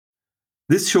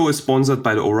This show is sponsored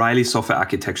by the O'Reilly Software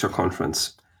Architecture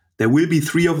Conference. There will be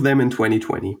 3 of them in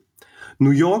 2020.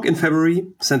 New York in February,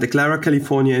 Santa Clara,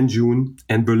 California in June,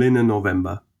 and Berlin in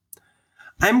November.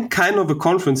 I'm kind of a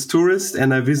conference tourist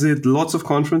and I visit lots of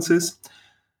conferences,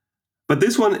 but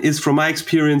this one is, from my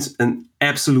experience, an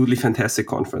absolutely fantastic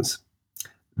conference.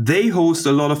 They host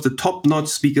a lot of the top-notch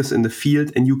speakers in the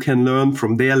field and you can learn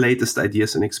from their latest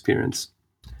ideas and experience.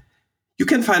 You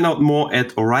can find out more at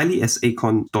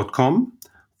o'reillysacon.com.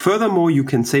 Furthermore, you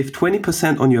can save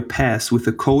 20% on your pass with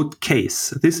the code CASE.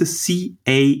 This is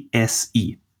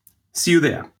CASE. See you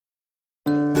there.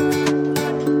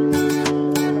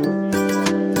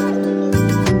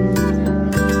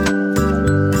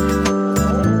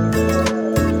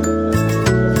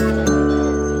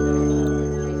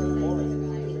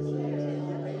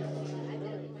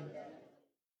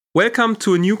 Welcome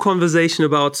to a new conversation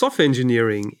about software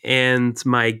engineering. And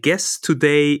my guest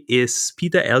today is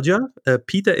Peter Elger.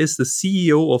 Peter is the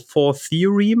CEO of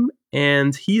 4Theorem,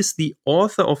 and he is the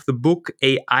author of the book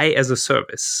AI as a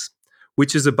Service,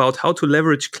 which is about how to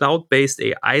leverage cloud-based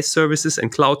AI services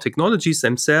and cloud technologies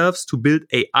themselves to build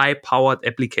AI-powered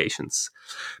applications.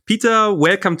 Peter,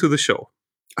 welcome to the show.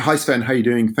 Hi, Sven. How are you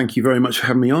doing? Thank you very much for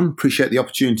having me on. Appreciate the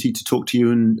opportunity to talk to you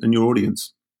and your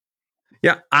audience.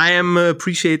 Yeah, I am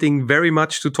appreciating very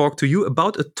much to talk to you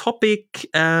about a topic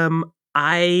I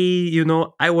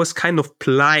was kind of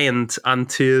blind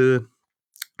until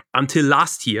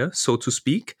last year, so to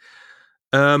speak,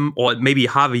 or maybe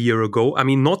half a year ago. I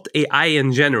mean, not AI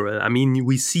in general. I mean,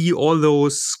 we see all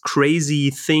those crazy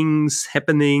things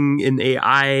happening in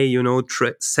AI,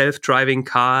 self-driving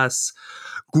cars,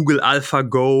 Google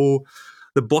AlphaGo,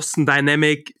 the Boston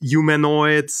Dynamic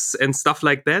humanoids and stuff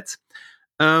like that.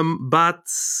 But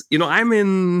I'm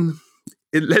in,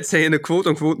 let's say, in a quote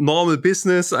unquote normal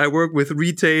business. I work with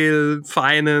retail,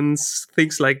 finance,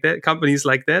 things like that, companies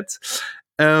like that.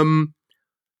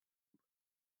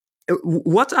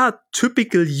 What are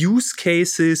typical use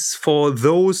cases for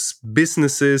those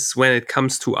businesses when it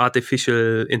comes to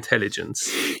artificial intelligence?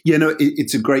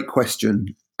 It's a great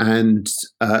question. And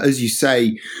as you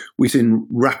say, we've seen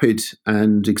rapid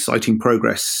and exciting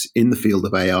progress in the field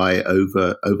of AI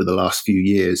over the last few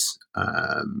years,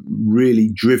 really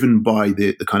driven by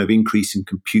the kind of increase in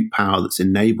compute power that's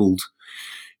enabled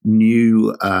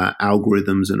new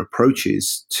algorithms and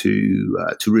approaches to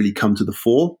really come to the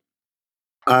fore.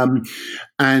 And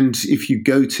if you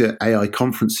go to AI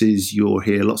conferences, you'll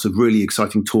hear lots of really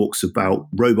exciting talks about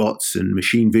robots and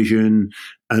machine vision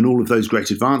and all of those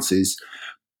great advances.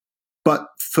 But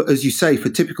as you say, for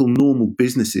typical normal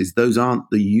businesses, those aren't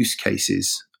the use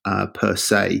cases per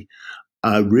se.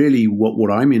 Really,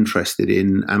 what I'm interested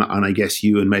in, and I guess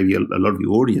you and maybe a lot of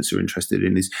your audience are interested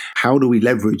in, is how do we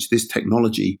leverage this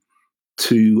technology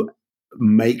to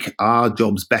make our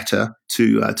jobs better,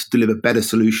 to deliver better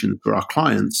solutions for our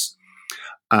clients,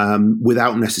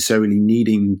 without necessarily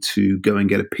needing to go and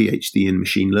get a PhD in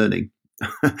machine learning.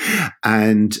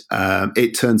 And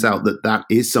it turns out that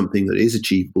is something that is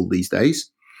achievable these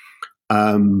days,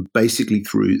 basically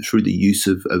through the use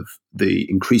of the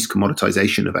increased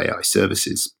commoditization of AI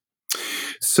services.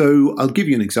 So I'll give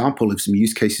you an example of some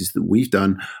use cases that we've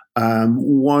done.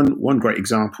 One great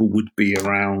example would be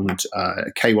around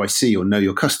KYC, or Know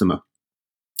Your Customer.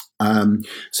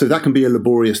 So that can be a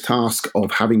laborious task of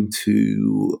having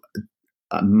to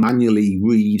manually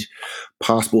read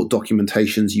passport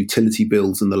documentations, utility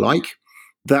bills, and the like.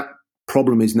 That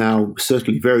problem is now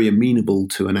certainly very amenable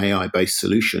to an AI-based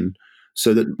solution,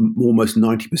 so that almost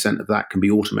 90% of that can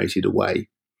be automated away.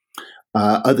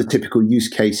 Other typical use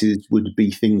cases would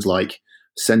be things like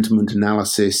sentiment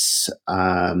analysis.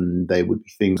 They would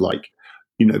be things like,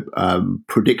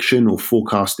 prediction or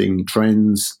forecasting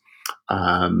trends.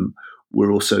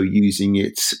 We're also using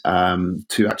it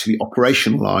to actually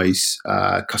operationalize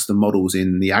custom models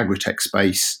in the agri-tech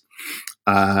space,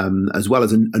 as well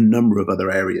as a number of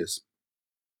other areas.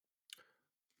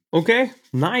 Okay,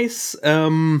 nice.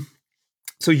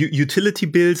 So utility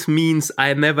bills means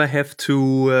I never have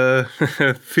to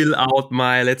fill out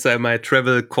my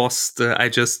travel cost. I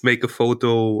just make a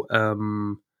photo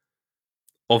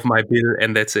of my bill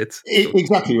and that's it.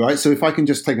 Exactly right. So if I can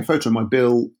just take a photo of my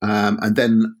bill and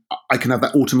then I can have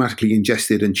that automatically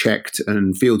ingested and checked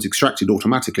and fields extracted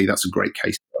automatically, that's a great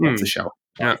case off the shelf.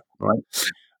 Yeah. Right.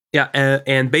 Yeah,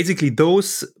 and basically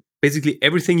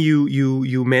everything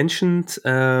you mentioned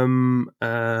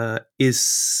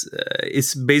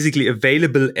is basically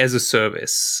available as a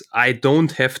service. I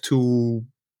don't have to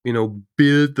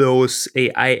build those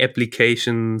AI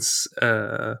applications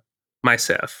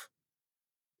myself.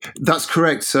 That's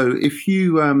correct. So if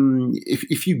you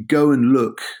go and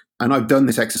look and I've done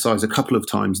this exercise a couple of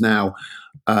times now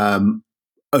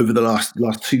over the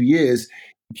last 2 years.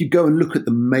 If you go and look at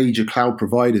the major cloud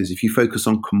providers, if you focus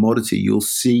on commodity, you'll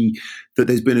see that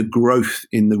there's been a growth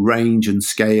in the range and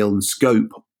scale and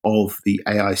scope of the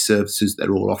AI services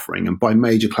they're all offering. And by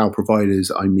major cloud providers,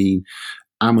 I mean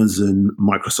Amazon,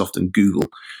 Microsoft, and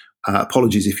Google.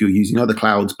 Apologies if you're using other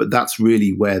clouds, but that's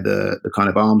really where the kind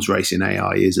of arms race in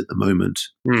AI is at the moment.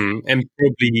 And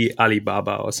probably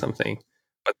Alibaba or something.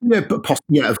 Yeah,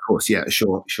 of course. Yeah,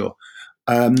 sure.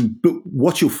 But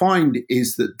what you'll find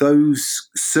is that those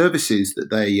services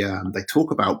that they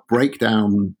talk about break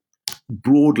down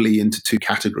broadly into two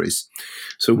categories.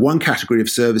 So one category of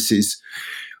services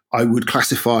I would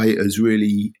classify as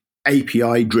really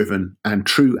API driven and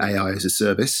true AI as a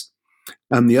service.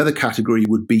 And the other category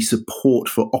would be support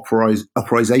for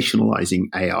operationalizing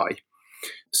AI.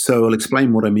 So I'll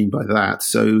explain what I mean by that.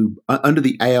 So under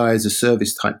the AI as a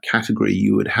service type category,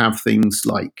 you would have things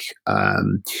like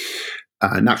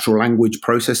natural language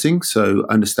processing, so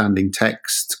understanding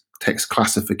text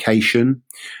classification,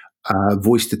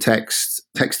 voice to text,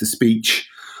 text to speech,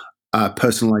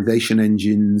 personalization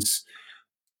engines,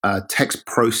 text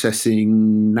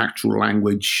processing, natural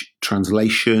language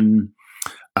translation,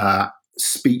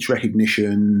 speech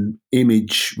recognition,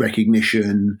 image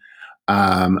recognition,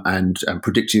 and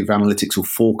predictive analytics or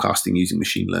forecasting using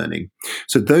machine learning.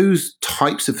 So those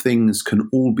types of things can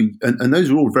all be, and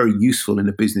those are all very useful in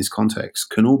a business context,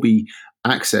 can all be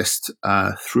accessed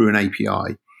through an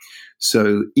API.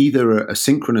 So either a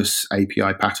synchronous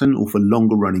API pattern, or for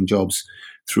longer running jobs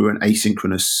through an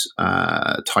asynchronous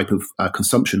type of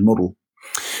consumption model.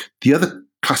 The other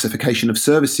classification of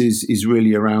services is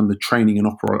really around the training and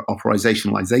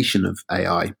operationalization of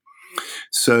AI.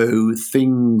 So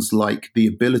things like the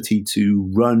ability to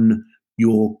run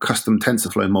your custom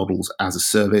TensorFlow models as a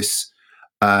service,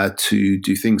 to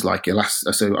do things like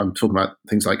so I'm talking about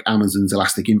things like Amazon's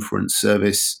Elastic Inference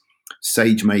Service,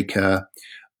 SageMaker,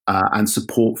 and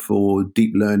support for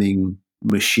deep learning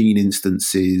machine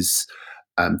instances,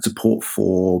 support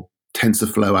for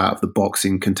TensorFlow out of the box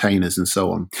in containers, and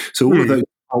so on. So all of those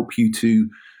help you to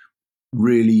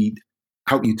really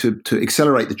to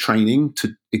accelerate the training,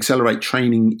 to accelerate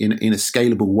training in a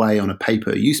scalable way on a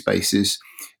pay-per-use basis,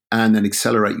 and then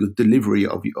accelerate your delivery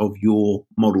of your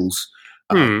models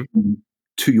to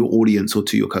your audience or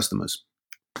to your customers.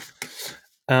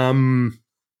 Yeah,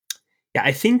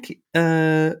 I think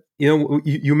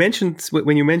you mentioned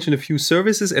when you mentioned a few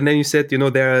services, and then you said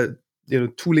there are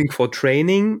tooling for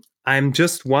training. I'm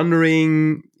just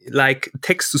wondering, like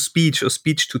text to speech or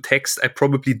speech to text, I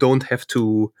probably don't have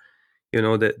to.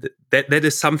 That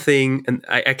is something, and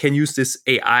I can use this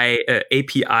AI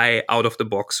API out of the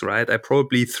box, right? I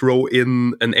probably throw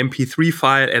in an MP3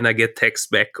 file and I get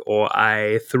text back, or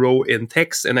I throw in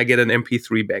text and I get an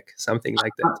MP3 back, something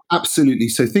like that. Absolutely.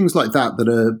 So things like that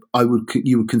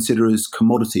you would consider as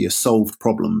commodity, as solved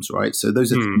problems, right? So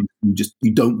those are things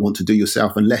you don't want to do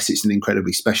yourself unless it's an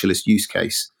incredibly specialist use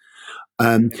case.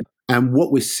 And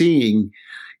what we're seeing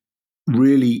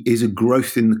really is a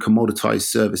growth in the commoditized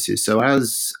services. So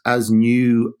as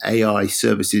new AI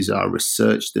services are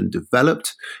researched and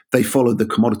developed, they follow the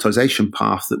commoditization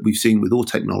path that we've seen with all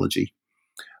technology.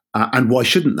 And why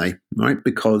shouldn't they, right?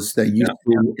 Because they're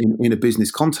useful in a business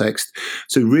context.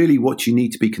 So really what you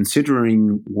need to be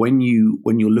considering when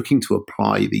you're looking to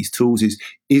apply these tools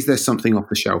is there something off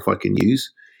the shelf I can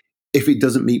use? If it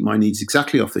doesn't meet my needs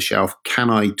exactly off the shelf,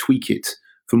 can I tweak it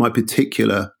for my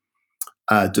particular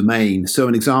domain? So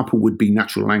an example would be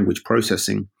natural language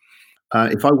processing.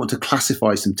 If I want to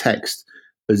classify some text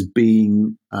as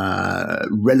being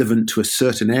relevant to a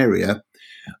certain area,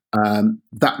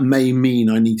 that may mean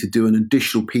I need to do an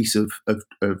additional piece of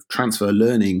transfer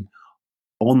learning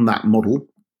on that model.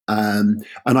 And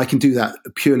I can do that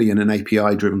purely in an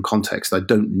API-driven context. I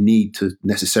don't need to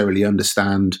necessarily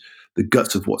understand the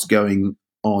guts of what's going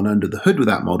on under the hood with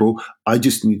that model. I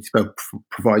just need to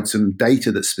provide some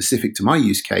data that's specific to my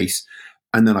use case,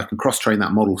 and then I can cross-train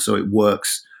that model so it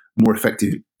works more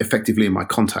effectively in my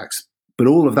context. But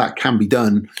all of that can be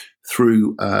done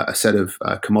through a set of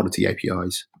commodity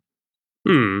APIs.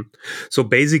 So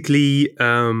basically,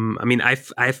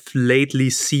 I've lately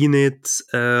seen it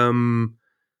that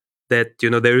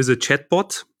there is a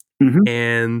chatbot.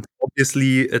 And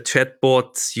obviously a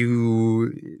chatbot,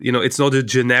 it's not a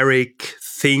generic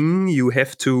thing. You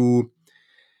have to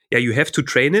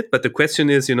train it. But the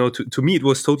question is, to me, it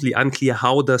was totally unclear.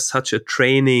 How does such a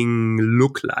training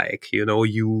look like?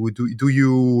 Do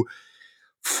you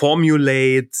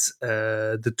formulate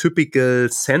the typical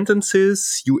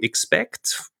sentences you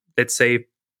expect? Let's say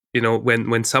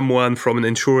when someone from an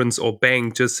insurance or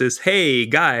bank just says, "Hey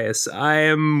guys, I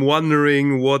am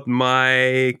wondering what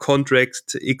my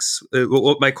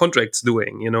what my contract's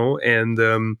doing,"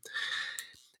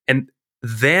 and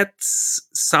that's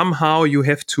somehow you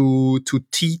have to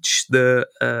teach the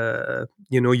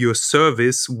your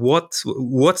service what's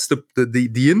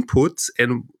the input,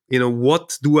 and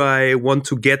what do I want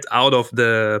to get out of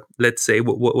the, let's say,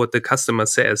 what the customer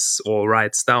says or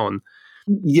writes down.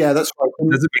 Yeah, that's right.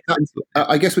 Does it make sense?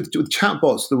 I guess with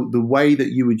chatbots, the way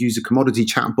that you would use a commodity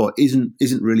chatbot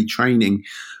isn't really training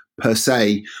per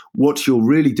se. What you're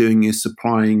really doing is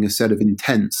supplying a set of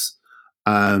intents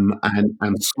and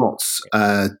slots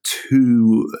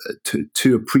to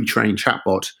a pre-trained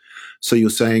chatbot. So you're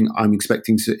saying, I'm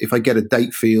expecting to, if I get a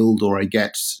date field or I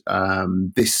get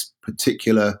this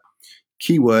particular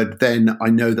keyword, then I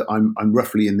know that I'm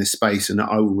roughly in this space and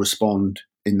I will respond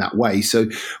in that way. So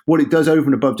what it does over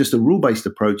and above just a rule-based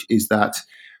approach is that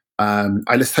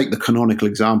let's take the canonical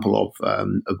example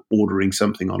of ordering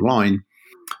something online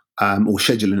or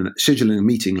scheduling a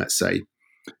meeting, let's say.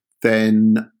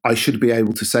 Then I should be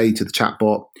able to say to the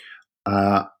chatbot,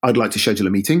 I'd like to schedule a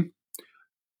meeting.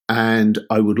 And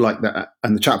I would like that.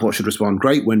 And the chatbot should respond,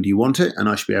 great, when do you want it? And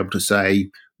I should be able to say,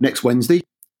 next Wednesday.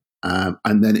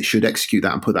 And then it should execute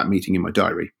that and put that meeting in my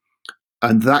diary.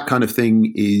 And that kind of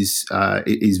thing is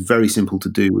very simple to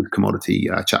do with commodity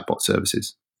chatbot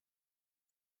services.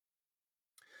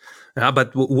 Yeah,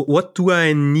 but what do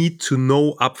I need to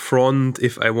know upfront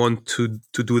if I want to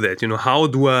do that? How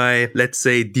do I, let's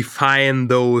say, define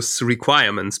those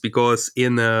requirements? Because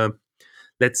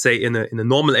let's say in a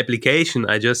normal application,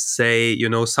 I just say,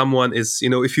 someone is,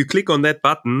 if you click on that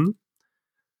button,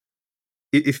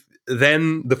 if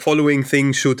then the following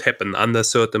thing should happen under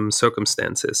certain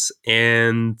circumstances.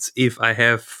 And if I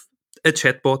have a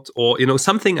chatbot or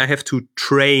something I have to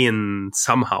train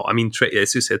somehow. I mean,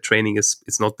 as you said, training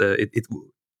it's not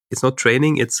it's not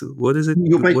training. It's, what is it?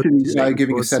 You're basically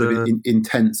giving a set of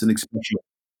intents and expression.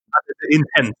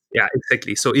 Intent, yeah,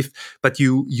 exactly. So but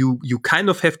you kind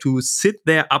of have to sit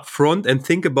there up front and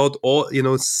think about all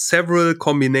several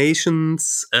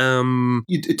combinations. To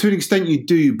an extent, you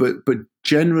do, but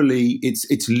generally,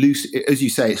 it's loose. As you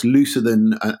say, it's looser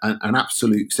than an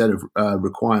absolute set of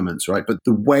requirements, right? But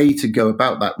the way to go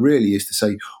about that really is to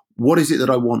say, what is it that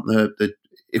I want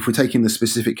if we're taking the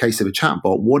specific case of a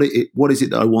chatbot, what is it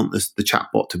that I want the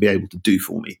chatbot to be able to do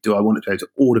for me? Do I want it to be able to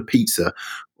order pizza,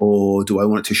 or do I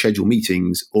want it to schedule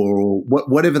meetings, or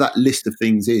whatever that list of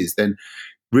things is? Then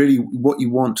really what you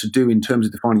want to do in terms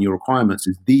of defining your requirements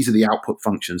is these are the output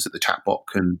functions that the chatbot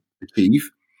can achieve.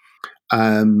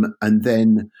 And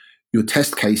then your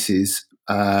test cases,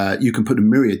 you can put a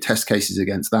myriad test cases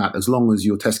against that, as long as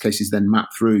your test cases then map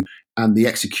through and the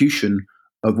execution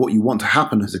of what you want to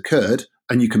happen has occurred.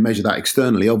 And you can measure that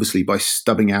externally, obviously, by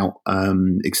stubbing out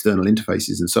external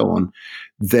interfaces and so on.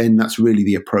 Then that's really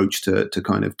the approach to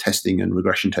kind of testing and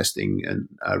regression testing and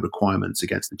requirements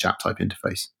against the chat type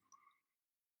interface.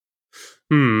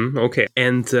 Okay.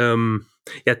 And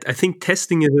I think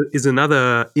testing is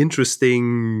another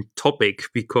interesting topic,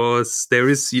 because there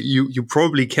is you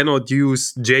probably cannot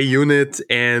use JUnit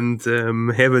and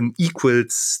have an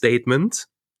equals statement.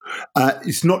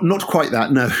 It's not quite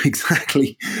that, no,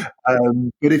 exactly.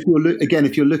 But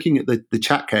if you're looking at the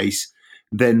chat case,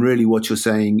 then really what you're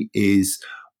saying is,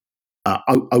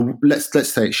 let's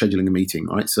say it's scheduling a meeting,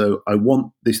 right? So I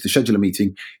want this to schedule a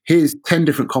meeting. Here's 10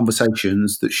 different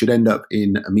conversations that should end up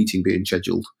in a meeting being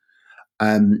scheduled.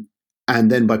 And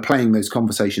then by playing those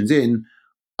conversations in,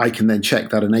 I can then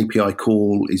check that an API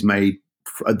call is made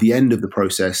at the end of the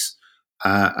process,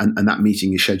 and that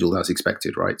meeting is scheduled as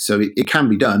expected, right? So it can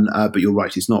be done, but you're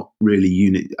right, it's not really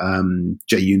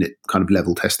JUnit kind of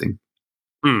level testing.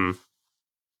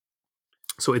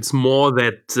 So it's more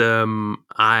that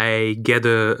I get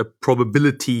a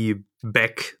probability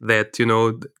back that,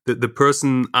 the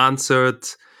person answered,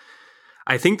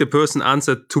 I think the person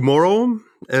answered tomorrow,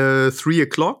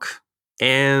 3:00,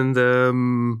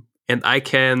 and I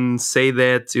can say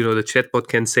that, the chatbot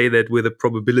can say that with a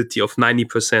probability of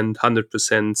 90%,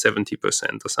 100%,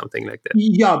 70% or something like that.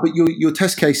 Yeah, but your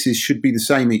test cases should be the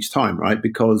same each time, right?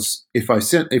 Because if I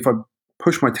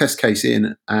push my test case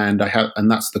in and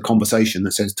that's the conversation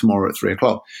that says tomorrow at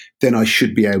 3:00, then I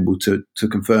should be able to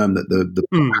confirm that the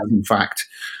has in fact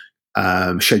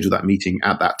schedule that meeting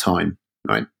at that time,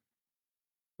 right?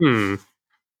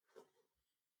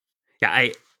 Yeah,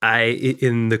 I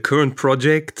in the current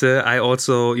project, I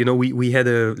also, we had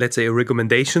let's say a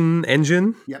recommendation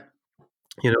engine. Yep.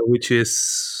 Which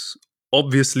is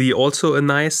obviously also a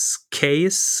nice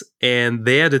case, and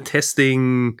there the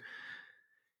testing,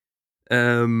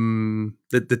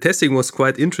 the testing was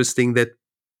quite interesting. That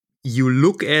you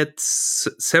look at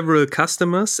several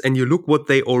customers and you look what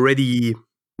they already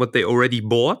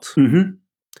bought, Mm-hmm.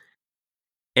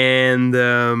 and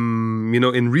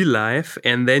in real life,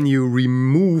 and then you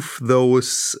remove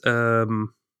those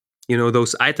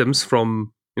those items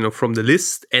from the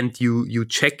list, and you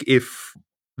check if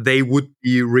they would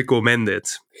be recommended.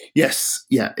 Yes,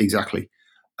 yeah, exactly.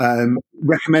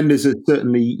 Recommenders are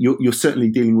certainly you're certainly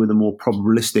dealing with a more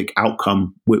probabilistic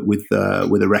outcome with a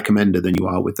recommender than you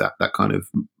are with that kind of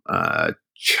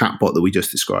chatbot that we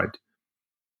just described.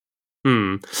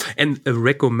 And a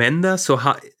recommender. So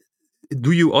how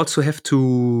do you also have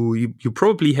to? You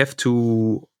probably have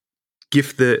to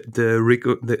give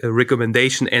the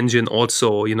recommendation engine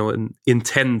also an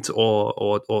intent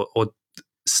or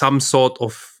some sort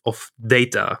of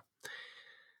data,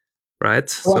 right?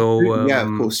 So Yeah,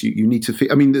 of course you need to.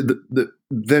 I mean,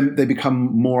 then they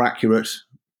become more accurate.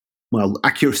 Well,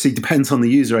 accuracy depends on the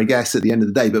user, I guess, at the end of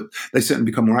the day, but they certainly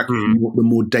become more accurate the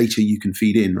more data you can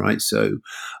feed in, right? So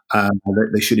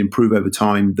they should improve over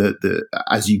time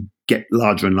as you get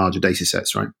larger and larger data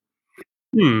sets, right?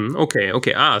 Okay.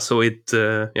 So it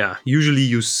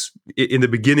usually in the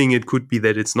beginning it could be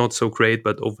that it's not so great,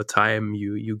 but over time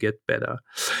you get better.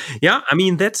 Yeah, I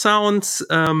mean that sounds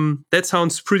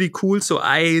pretty cool. So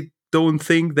I don't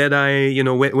think that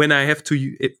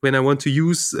when I want to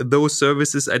use those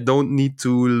services, I don't need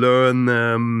to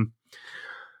learn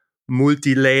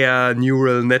multi-layer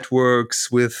neural networks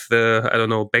with I don't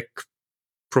know, back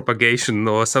propagation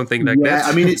or something like that. Yeah,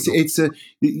 I mean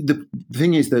the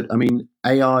thing is that, I mean,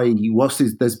 AI, whilst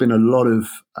there's been a lot of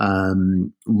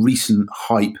recent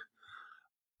hype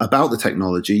about the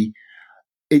technology,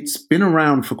 it's been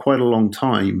around for quite a long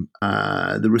time.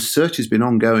 The research has been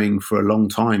ongoing for a long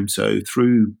time. So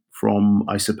from,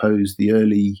 I suppose, the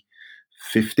early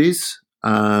 50s,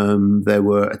 there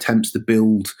were attempts to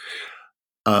build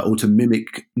or to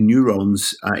mimic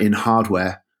neurons in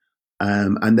hardware.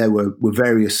 And there were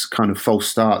various kind of false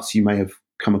starts. You may have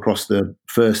come across the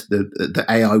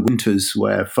AI winters,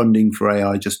 where funding for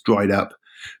AI just dried up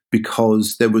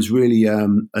because there was really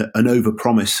an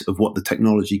overpromise of what the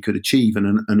technology could achieve and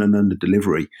an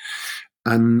under-delivery.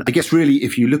 And I guess really,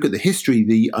 if you look at the history,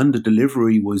 the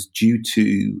under-delivery was due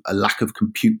to a lack of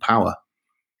compute power.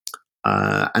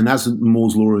 And as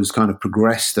Moore's law has kind of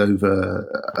progressed over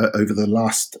the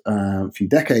last few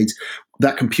decades,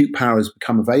 that compute power has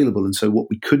become available. And so what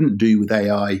we couldn't do with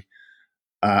AI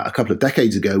a couple of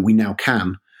decades ago, we now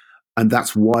can. And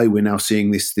that's why we're now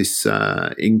seeing this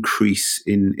increase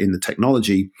in the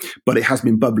technology. But it has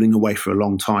been bubbling away for a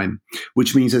long time,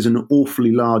 which means there's an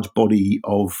awfully large body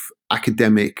of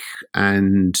academic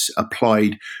and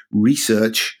applied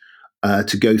research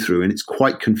to go through. And it's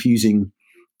quite confusing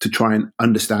to try and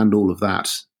understand all of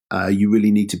that. You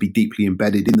really need to be deeply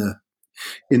embedded in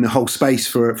the whole space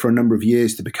for a number of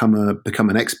years to become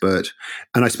an expert.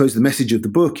 And I suppose the message of the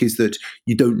book is that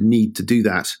you don't need to do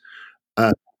that.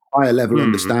 Higher level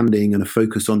understanding and a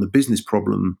focus on the business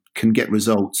problem can get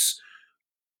results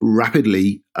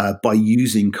rapidly by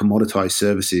using commoditized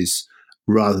services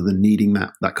rather than needing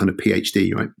that kind of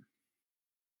PhD, right?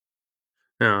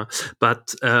 Yeah,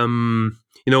 but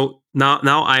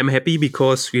now I'm happy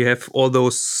because we have all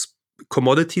those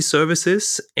commodity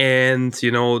services, and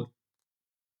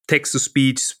text to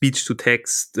speech, speech to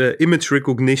text, image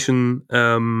recognition,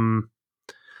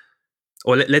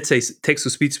 or let's say text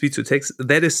to speech, speech to text.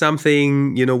 That is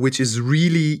something which is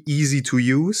really easy to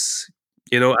use.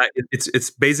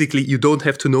 It's basically, you don't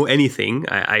have to know anything.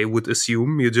 I would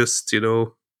assume you just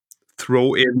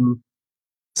throw in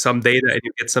some data and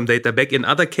you get some data back. In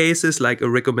other cases, like a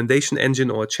recommendation engine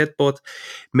or a chatbot,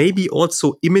 maybe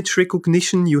also image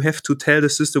recognition, you have to tell the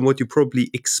system what you probably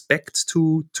expect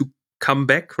to come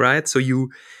back, right? So you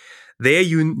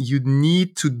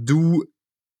need to do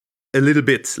a little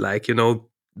bit, like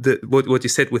what you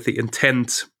said with the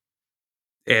intent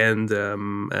and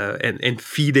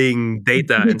feeding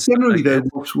data and stuff generally, like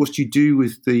though, that. what you do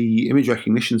with the image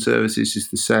recognition services is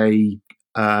to say,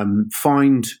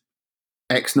 find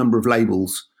X number of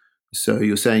labels. So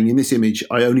you're saying, in this image,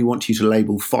 I only want you to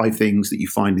label 5 things that you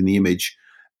find in the image,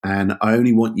 and I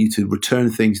only want you to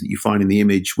return things that you find in the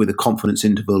image with a confidence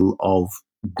interval of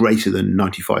greater than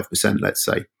 95%, let's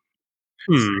say.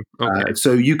 Okay.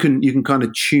 So you can kind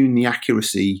of tune the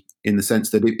accuracy in the sense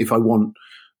that if I want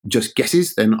just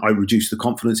guesses, then I reduce the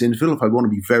confidence interval. If I want to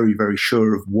be very, very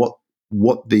sure of what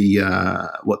the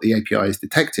API is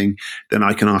detecting, then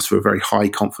I can ask for a very high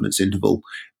confidence interval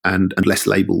and less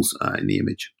labels in the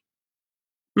image.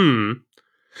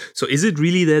 So is it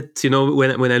really that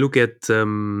when I look at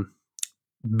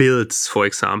bills, for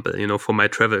example, for my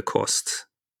travel costs.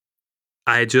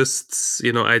 I just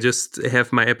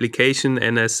have my application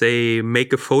and I say,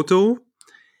 make a photo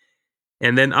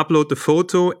and then upload the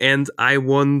photo. And I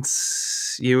want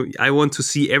to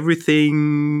see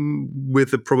everything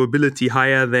with a probability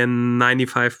higher than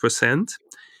 95%.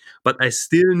 But I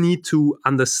still need to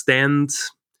understand,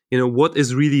 what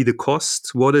is really the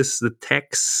cost? What is the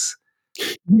tax?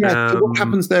 Yeah. So what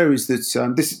happens there is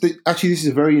that this is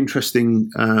a very interesting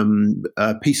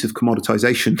piece of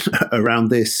commoditization around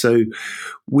this. So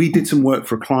we did some work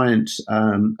for a client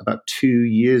about 2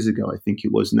 years ago, I think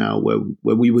it was now, where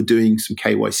we were doing some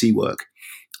KYC work,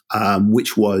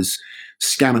 which was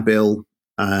scan a bill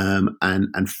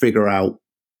and figure out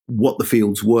what the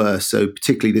fields were. So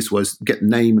particularly this was get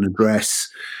name and address,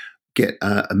 get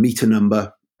a meter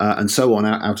number, and so on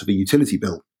out of a utility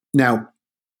bill. Now,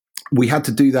 we had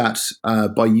to do that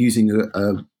by using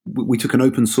we took an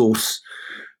open source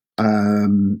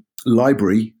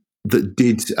library that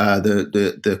did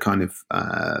the kind of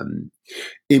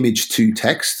image to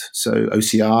text, so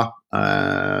OCR,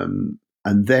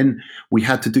 and then we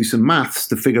had to do some maths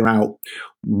to figure out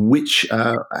which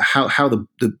how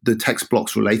the text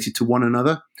blocks related to one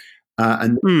another,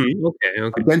 and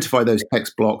identify those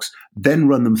text blocks, then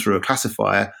run them through a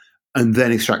classifier, and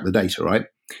then extract the data. Right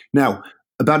now,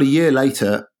 about a year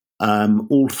later,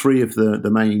 all three of the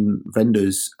main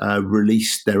vendors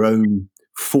released their own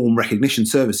form recognition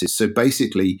services. So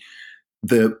basically,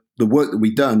 the work that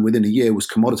we'd done within a year was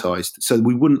commoditized. So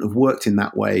we wouldn't have worked in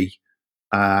that way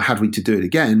had we to do it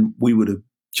again. We would have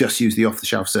just used the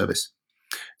off-the-shelf service.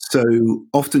 So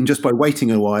often, just by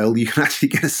waiting a while, you can actually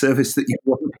get a service that you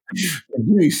want to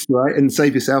use, right, and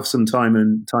save yourself some time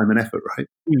and effort, right?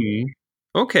 Mm-hmm.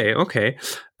 Okay.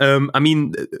 I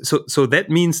mean, so that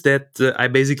means that I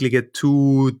basically get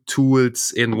two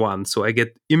tools in one. So I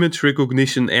get image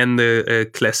recognition and a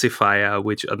classifier,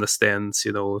 which understands,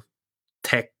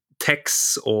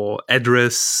 text or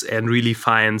address and really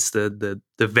finds the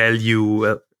value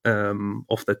of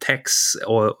the text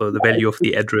or the value of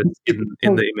the address in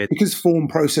the image. Because form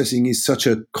processing is such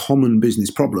a common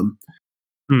business problem.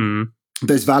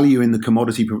 There's value in the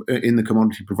commodity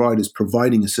providers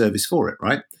providing a service for it,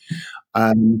 right?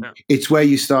 It's where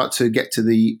you start to get to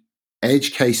the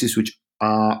edge cases, which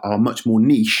are much more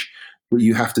niche, but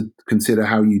you have to consider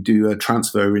how you do a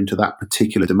transfer into that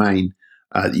particular domain.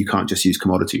 That you can't just use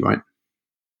commodity, right?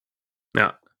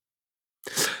 Yeah.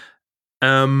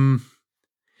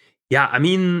 Yeah. I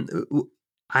mean,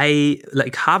 I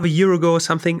like half a year ago or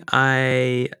something.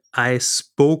 I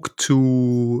spoke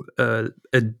to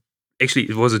actually,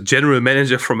 it was a general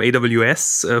manager from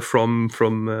AWS, from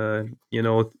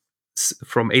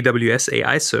AWS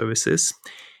AI services.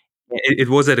 It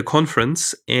was at a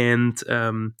conference, and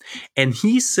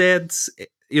he said,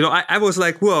 I was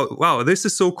like, wow, this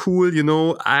is so cool.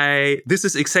 This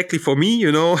is exactly for me.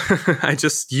 I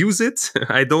just use it.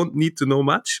 I don't need to know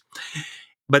much.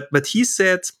 But he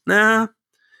said, nah.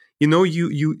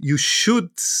 You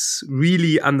should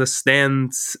really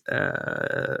understand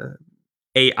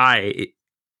AI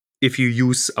if you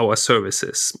use our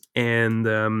services. And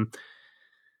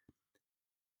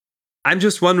I'm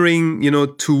just wondering,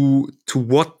 to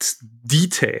what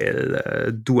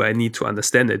detail do I need to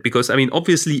understand it? Because I mean,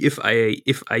 obviously, if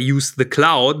I use the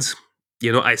cloud,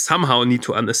 I somehow need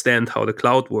to understand how the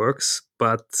cloud works.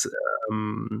 But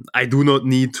I do not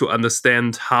need to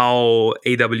understand how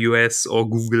AWS or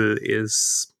Google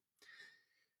is,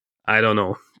 I don't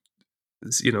know,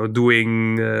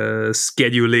 doing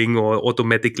scheduling or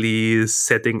automatically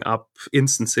setting up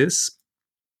instances.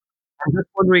 I'm just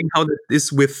wondering how that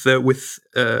is with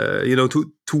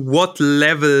to what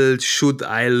level should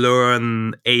I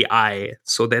learn AI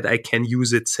so that I can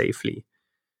use it safely?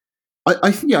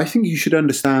 I think you should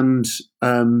understand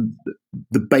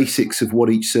the basics of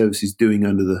what each service is doing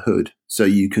under the hood, so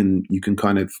you can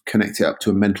kind of connect it up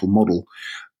to a mental model.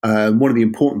 One of the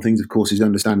important things, of course, is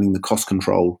understanding the cost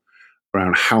control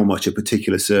around how much a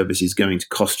particular service is going to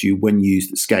cost you when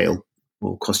used at scale,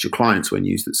 or cost your clients when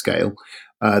used at scale.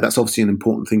 That's obviously an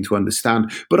important thing to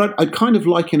understand. But I'd kind of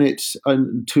liken it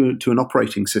to an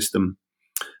operating system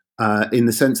in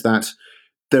the sense that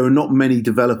there are not many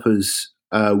developers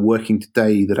working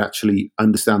today that actually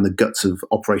understand the guts of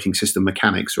operating system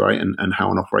mechanics, right, and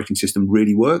how an operating system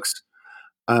really works.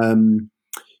 But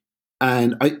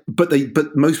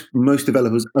most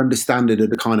developers understand it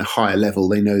at a kind of higher level.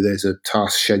 They know there's a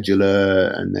task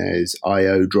scheduler and there's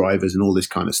I/O drivers and all this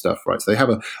kind of stuff, right? So they have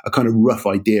a kind of rough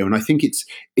idea, and I think it's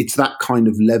that kind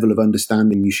of level of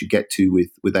understanding you should get to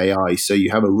with AI. So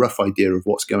you have a rough idea of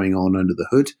what's going on under the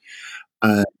hood.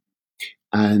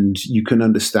 and you can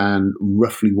understand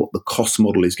roughly what the cost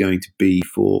model is going to be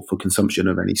for consumption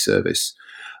of any service.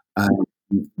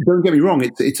 Don't get me wrong,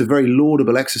 it's a very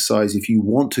laudable exercise if you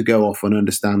want to go off and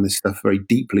understand this stuff very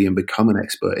deeply and become an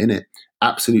expert in it.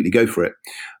 Absolutely go for it.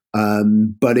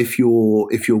 But if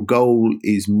your goal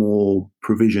is more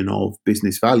provision of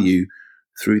business value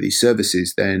through these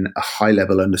services, then a high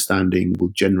level understanding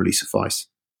will generally suffice.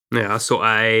 Yeah, so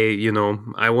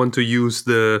I want to use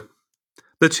the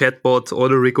chatbot or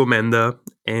the recommender,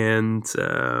 and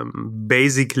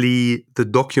basically the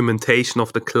documentation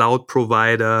of the cloud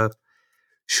provider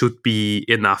should be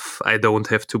enough. I don't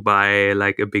have to buy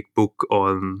like a big book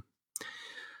on.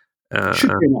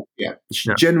 Should be enough, yeah.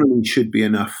 Generally should be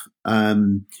enough.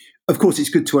 Of course, it's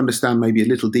good to understand maybe a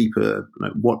little deeper,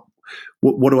 like what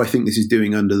do I think this is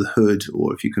doing under the hood,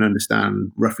 or if you can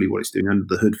understand roughly what it's doing under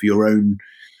the hood for your own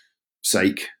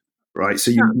sake, right?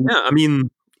 So I mean,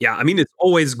 it's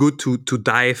always good to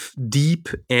dive deep,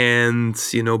 and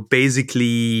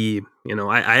basically,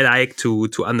 I like to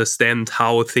understand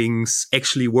how things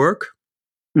actually work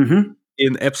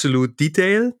in absolute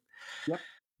detail. Yep.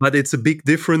 But it's a big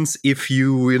difference if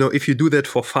you do that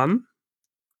for fun.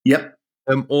 Yep.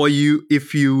 Or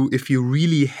if you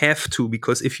really have to,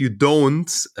 because if you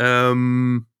don't,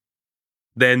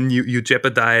 then you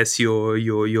jeopardize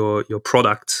your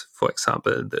product. For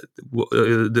example,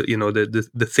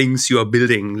 the things you are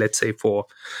building, let's say for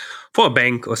a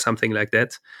bank or something like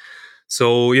that.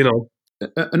 So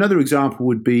another example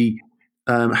would be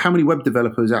how many web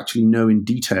developers actually know in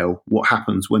detail what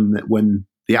happens when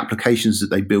the applications that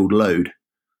they build load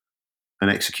and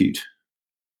execute.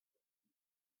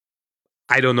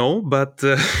 I don't know, but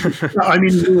I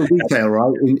mean, real detail,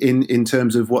 right? In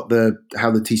terms of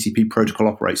how the TCP protocol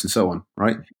operates and so on,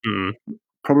 right?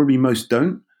 Probably most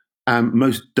don't.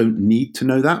 Most don't need to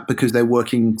know that because they're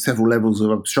working several levels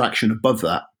of abstraction above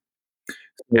that.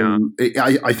 So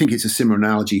I think it's a similar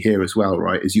analogy here as well,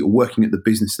 right? As you're working at the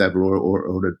business level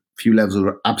or a few levels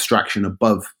of abstraction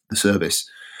above the service,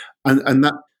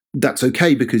 and that's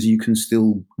okay because you can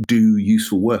still do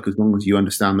useful work as long as you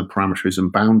understand the parameters and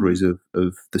boundaries of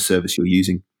the service you're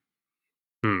using.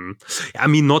 I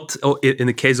mean, not in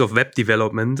the case of web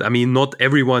development. I mean, not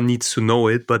everyone needs to know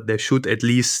it, but there should, at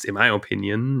least in my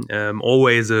opinion,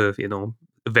 always a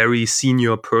very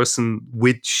senior person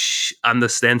which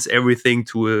understands everything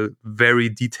to a very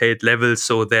detailed level,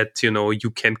 so that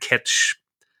you can catch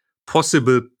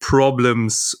possible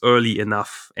problems early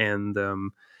enough. And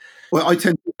well, I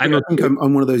think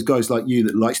I'm one of those guys like you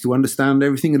that likes to understand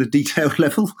everything at a detailed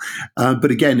level.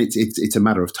 But again, it's a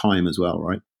matter of time as well,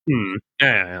 right?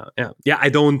 Yeah. I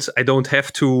don't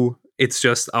have to. It's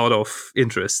just out of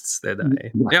interests that I.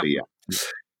 Exactly,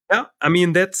 yeah. I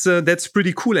mean, that's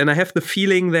pretty cool, and I have the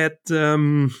feeling that.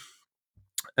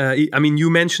 I mean, you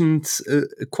mentioned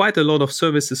quite a lot of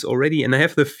services already, and I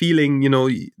have the feeling,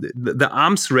 the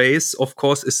arms race, of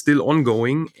course, is still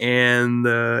ongoing, and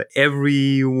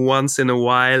every once in a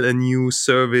while, a new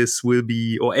service will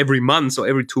be, or every month or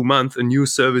every 2 months, a new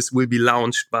service will be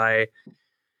launched by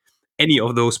any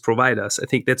of those providers. I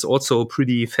think that's also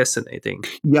pretty fascinating.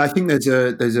 Yeah, I think there's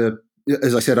a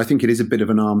as I said, I think it is a bit of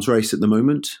an arms race at the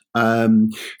moment.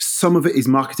 Some of it is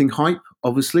marketing hype,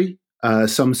 obviously.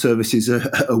 Some services are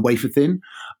wafer thin,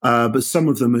 but some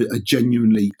of them are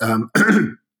genuinely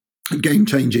game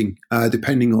changing,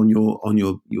 depending on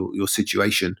your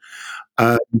situation.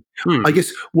 I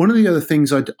guess one of the other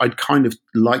things I'd kind of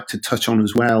like to touch on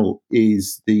as well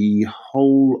is the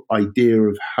whole idea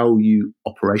of how you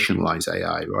operationalize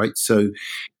AI, right? So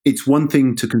it's one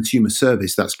thing to consume a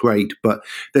service, that's great, but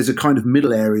there's a kind of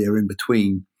middle area in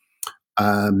between,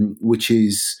 which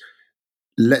is,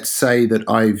 let's say that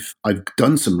I've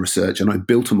done some research and I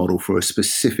built a model for a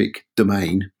specific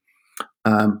domain.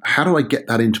 How do I get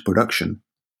that into production,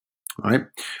 right?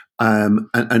 And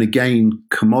again,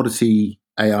 commodity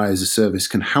AI as a service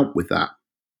can help with that,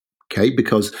 okay?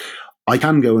 Because I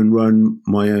can go and run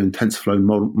my own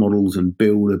TensorFlow models and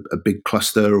build a big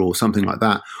cluster or something like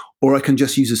that, or I can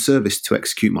just use a service to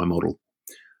execute my model.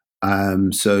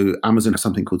 So Amazon has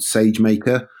something called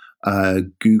SageMaker.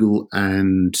 Google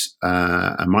and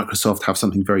Microsoft have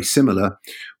something very similar,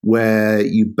 where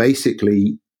you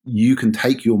can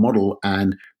take your model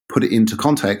and put it into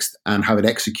context and have it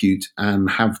execute and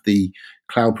have the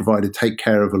cloud provider take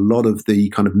care of a lot of the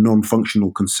kind of non-functional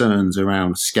concerns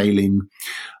around scaling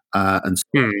and so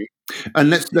on. And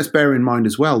let's bear in mind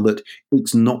as well that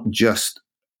it's not just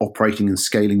operating and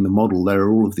scaling the model. There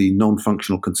are all of the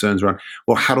non-functional concerns around,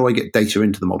 well, how do I get data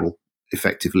into the model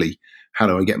effectively? How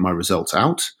do I get my results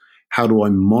out? How do I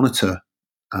monitor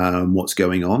what's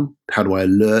going on? How do I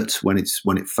alert when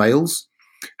it fails?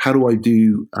 how do I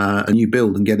do a new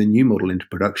build and get a new model into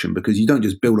production? Because you don't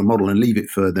just build a model and leave it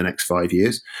for the next 5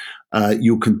 years.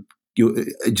 You're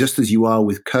just as you are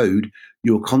with code,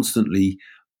 you're constantly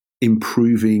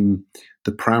improving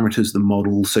the parameters of the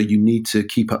model. So you need to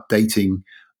keep updating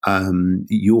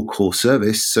your core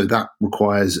service. So that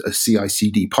requires a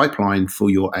CI/CD pipeline for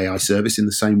your AI service in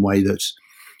the same way that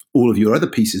all of your other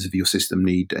pieces of your system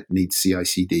need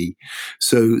CI/CD.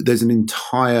 So there's an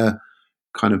entire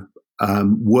kind of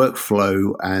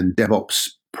workflow and DevOps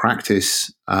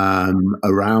practice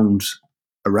around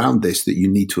this that you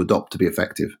need to adopt to be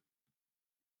effective.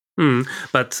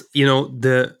 But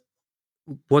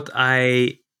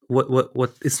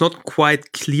what is not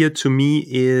quite clear to me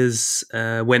is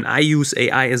when I use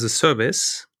AI as a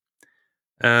service,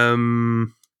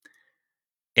 and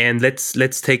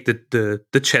let's take the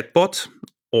chatbot,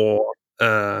 or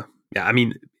it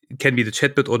can be the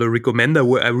chatbot or the recommender,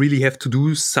 where I really have to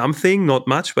do something, not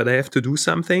much, but I have to do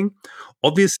something.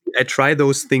 Obviously, I try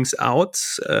those things out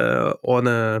on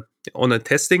a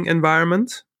testing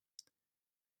environment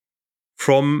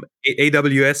from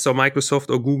AWS or Microsoft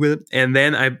or Google, and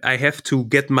then I have to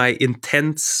get my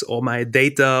intents or my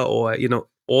data or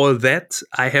all that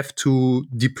I have to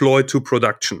deploy to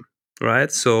production,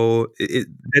 right? So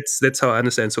that's how I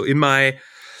understand. So in my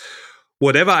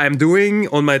whatever I'm doing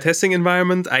on my testing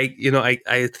environment,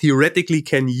 I theoretically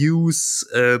can use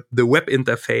the web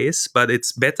interface, but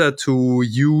it's better to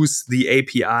use the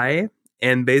API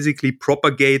and basically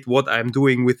propagate what I'm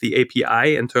doing with the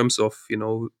API in terms of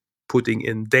putting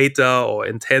in data or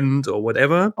intent or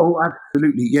whatever. Oh,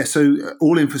 absolutely. Yeah. So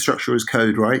all infrastructure as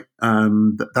code, right?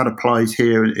 That applies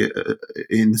here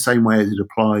in the same way as it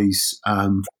applies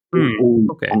all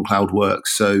on cloud work.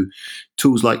 So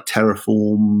tools like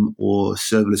Terraform or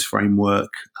serverless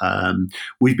framework.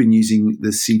 We've been using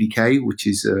the CDK, which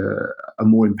is a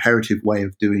more imperative way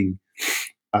of doing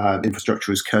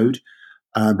infrastructure as code.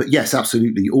 But yes,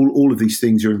 absolutely. All of these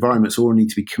things, your environments all need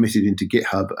to be committed into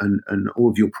GitHub, and all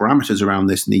of your parameters around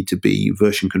this need to be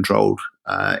version controlled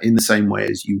in the same way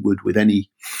as you would with any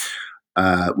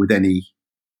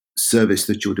service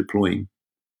that you're deploying.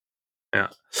 Yeah,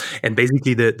 and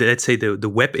basically, let's say the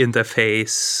web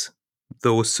interface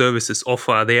those services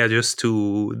offer, they are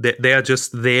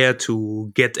just there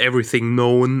to get everything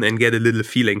known and get a little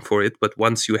feeling for it. But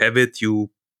once you have it, you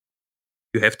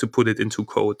have to put it into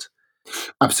code.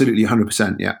 Absolutely,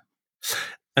 100%. Yeah.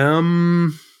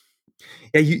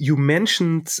 You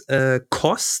mentioned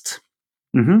cost.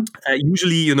 Mm-hmm.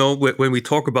 Usually, when we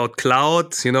talk about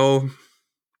cloud,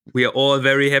 we are all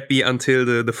very happy until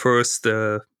the first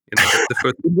the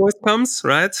first invoice comes,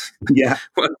 right? Yeah.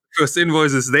 Well, the first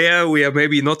invoice is there. We are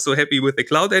maybe not so happy with the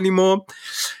cloud anymore.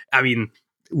 I mean,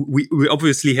 we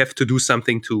obviously have to do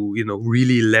something to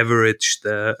really leverage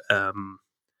the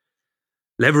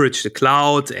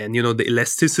cloud and the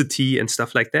elasticity and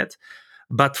stuff like that.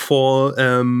 But for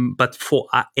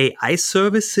AI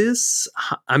services,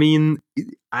 I mean,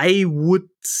 I would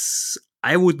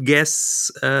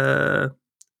guess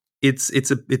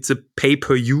it's a pay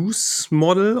per use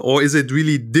model, or is it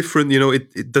really different?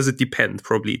 Does it depend?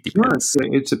 Probably it depends. No,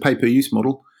 it's a pay per use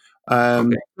model.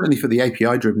 Certainly for the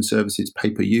API driven service, it's pay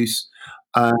per use.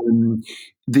 I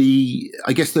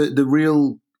guess the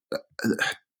real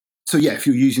so yeah, if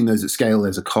you're using those at scale,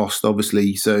 there's a cost,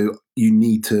 obviously. So you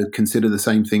need to consider the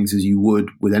same things as you would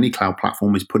with any cloud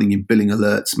platform: is putting in billing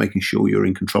alerts, making sure you're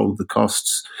in control of the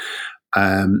costs,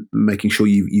 making sure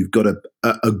you've got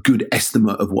a good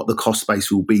estimate of what the cost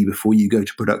base will be before you go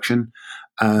to production,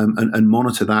 and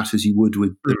monitor that as you would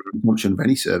with the consumption of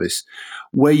any service.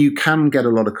 Where you can get a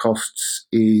lot of costs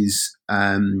is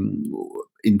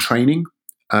in training.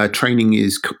 Training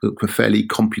is a fairly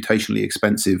computationally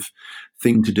expensive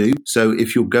thing to do. So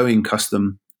if you're going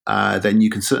custom, then you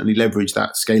can certainly leverage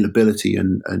that scalability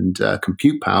and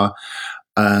compute power,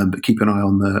 but keep an eye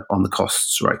on the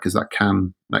costs, right? Because that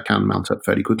can mount up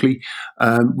fairly quickly.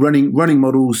 Running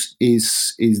models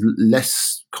is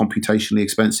less computationally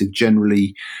expensive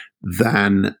generally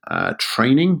than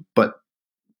training, but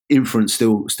inference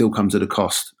still comes at a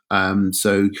cost.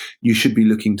 So you should be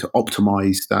looking to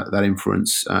optimize that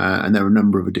inference, and there are a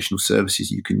number of additional services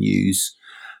you can use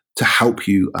to help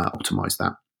you optimize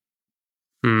that.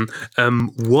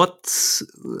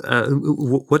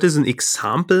 What is an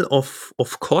example of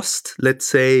cost? Let's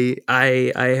say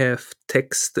I have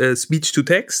speech to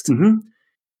text,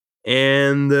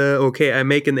 and I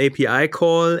make an API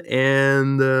call,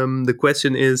 and the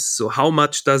question is, so how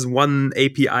much does one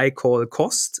API call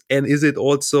cost? And is it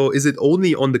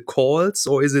only on the calls,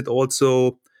 or is it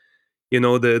also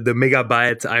the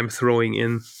megabyte I'm throwing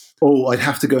in? Oh, I'd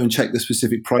have to go and check the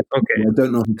specific price. Okay. I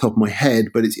don't know off the top of my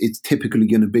head, but it's typically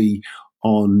going to be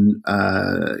on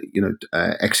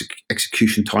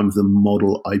execution time of the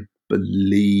model. I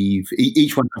believe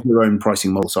each one has their own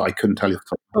pricing model, so I couldn't tell you off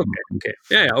the top of my head. Okay.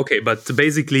 Yeah. Okay. But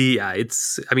basically,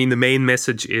 it's. I mean, the main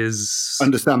message is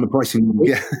Understand the pricing model.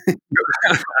 Yeah.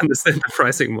 understand the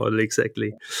pricing model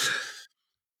exactly.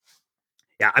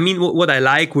 Yeah. I mean, what I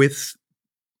like with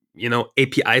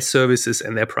API services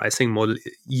and their pricing model,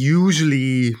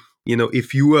 usually,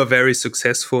 if you are very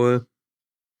successful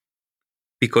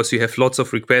because you have lots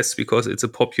of requests, because it's a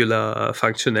popular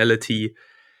functionality,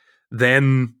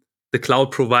 then the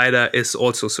cloud provider is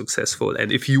also successful.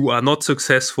 And if you are not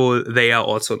successful, they are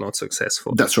also not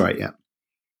successful. That's right. Yeah.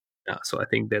 Yeah. So I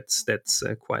think that's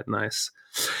quite nice.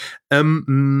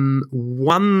 One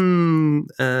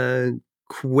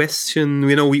question,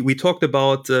 we talked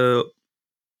about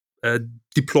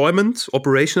deployment,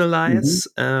 operationalize.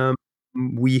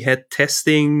 Mm-hmm. We had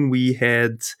testing. We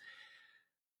had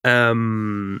how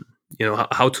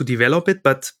to develop it,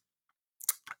 but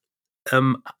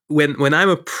when I'm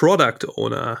a product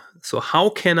owner, so how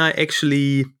can I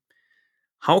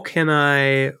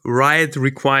write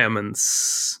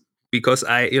requirements? Because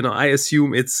I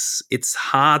assume it's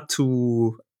hard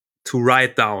to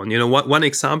write down. One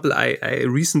example I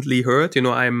recently heard.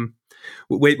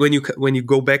 When you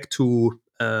go back to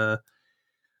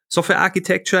software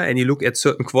architecture and you look at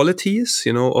certain qualities,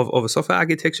 of a software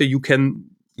architecture, you can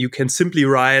simply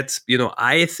write,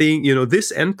 I think,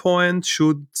 this endpoint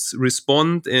should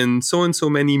respond in so and so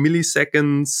many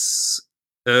milliseconds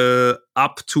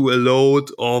up to a load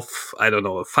of, I don't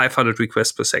know, 500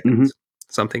 requests per second,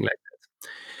 something like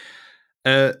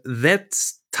that. That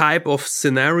type of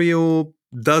scenario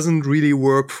doesn't really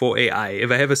work for AI.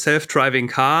 If I have a self-driving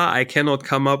car, I cannot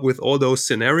come up with all those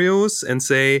scenarios and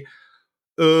say,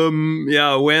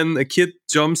 when a kid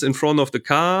jumps in front of the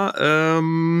car,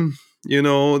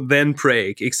 then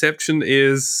brake. Exception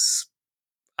is,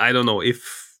 I don't know,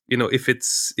 if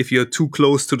you're too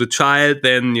close to the child,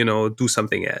 then, do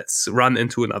something else, run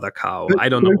into another car. I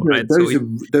don't know, right?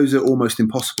 Those are almost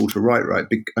impossible to write, right?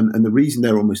 And the reason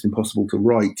they're almost impossible to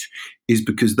write is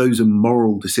because those are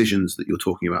moral decisions that you're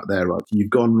talking about there, right? You've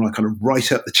gone kind of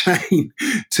right up the chain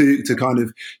to kind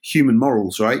of human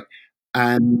morals, right?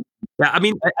 And yeah, I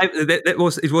mean, it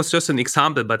was just an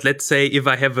example, but let's say if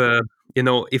I have a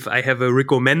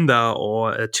recommender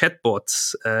or a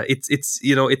chatbot,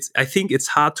 I think it's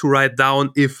hard to write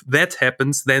down, if that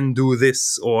happens, then do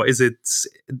this, or is it,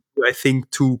 I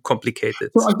think, too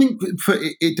complicated? Well, I think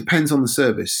it depends on the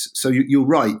service. So you're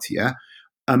right, yeah.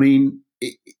 I mean,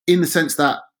 in the sense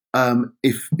that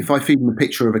if I feed them a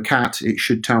picture of a cat, it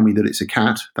should tell me that it's a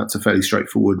cat. That's a fairly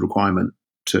straightforward requirement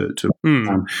to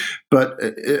but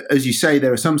as you say,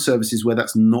 there are some services where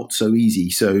that's not so easy.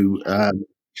 So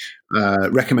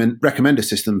recommender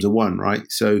systems are one, right?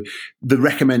 So the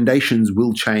recommendations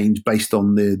will change based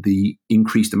on the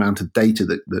increased amount of data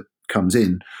that comes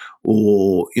in,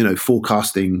 or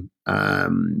forecasting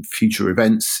future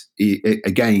events.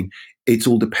 Again, it's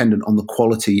all dependent on the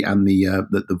quality and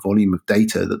the volume of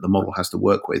data that the model has to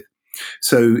work with.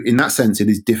 So in that sense, it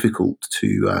is difficult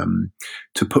to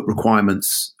put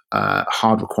requirements,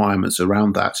 hard requirements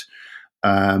around that.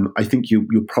 I think you're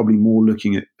probably more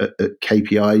looking at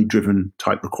KPI-driven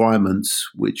type requirements,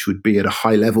 which would be at a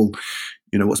high level.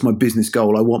 What's my business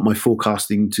goal? I want my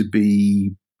forecasting to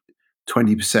be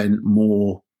 20%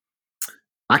 more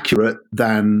accurate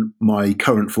than my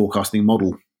current forecasting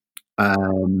model.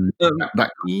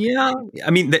 Yeah,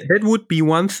 I mean that would be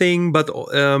one thing, but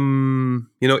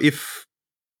if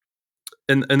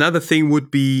another thing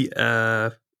would be,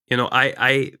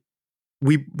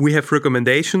 we have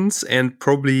recommendations, and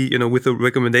probably with the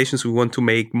recommendations we want to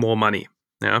make more money.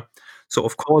 Yeah, so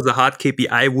of course a hard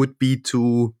KPI would be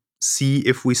to see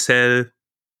if we sell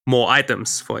more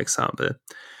items, for example.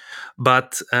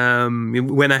 But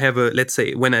when I have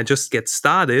when I just get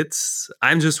started,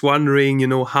 I'm just wondering,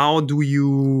 how do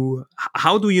you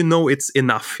know it's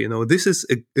enough? This is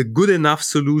a good enough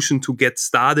solution to get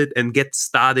started and get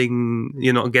started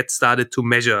to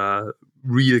measure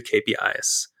real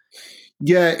KPIs.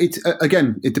 Yeah,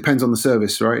 it depends on the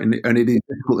service, right? And it is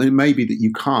difficult. It may be that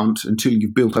you can't until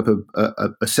you've built up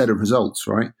a set of results,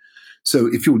 right? So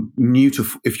if you're new to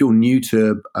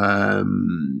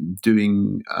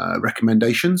doing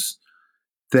recommendations,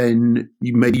 then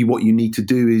maybe what you need to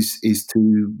do is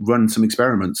to run some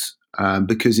experiments,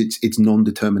 because it's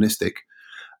non-deterministic.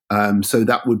 So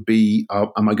that would be,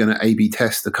 am I going to A/B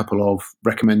test a couple of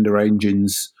recommender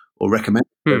engines or recommender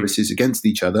services against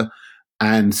each other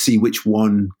and see which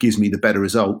one gives me the better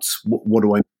results? What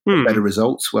do I better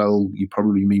results. Well, you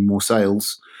probably mean more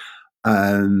sales.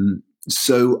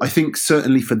 So I think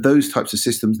certainly for those types of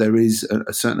systems, there is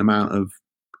a certain amount of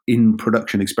in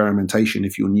production experimentation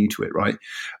if you're new to it, right?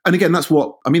 And again, that's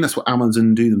what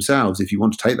Amazon do themselves. If you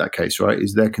want to take that case, right,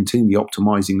 is they're continually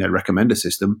optimizing their recommender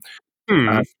system.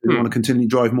 They want to continually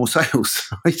drive more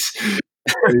sales, right?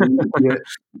 So, yeah,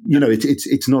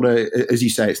 it's not as you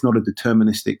say, it's not a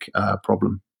deterministic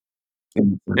problem.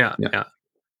 Yeah.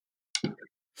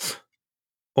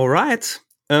 All right.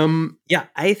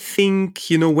 I think,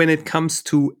 when it comes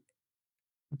to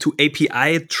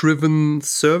API-driven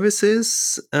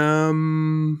services,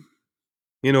 my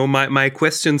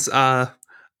questions are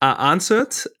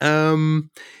answered.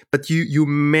 But you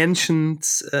mentioned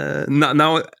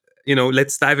now,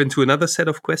 let's dive into another set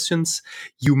of questions.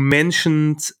 You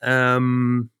mentioned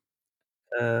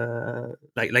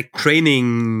like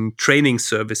training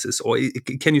services, or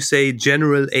can you say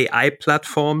general AI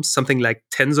platforms, something like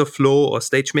TensorFlow or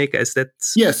SageMaker? Is that?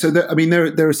 Yeah, so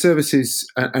there are services,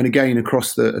 and again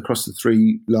across the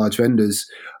three large vendors,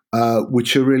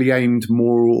 which are really aimed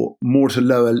more at a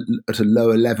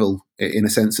lower level, in a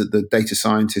sense, at the data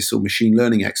scientists or machine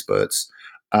learning experts,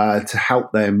 to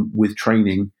help them with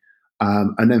training.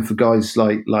 And then for guys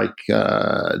like that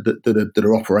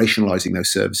are operationalizing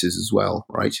those services as well,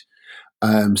 right?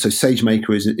 So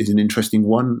SageMaker is an interesting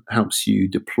one. Helps you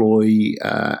deploy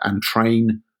and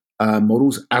train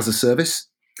models as a service.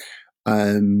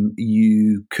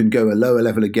 You can go a lower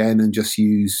level again and just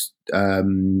use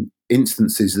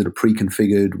instances that are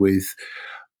pre-configured with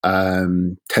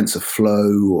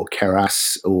TensorFlow or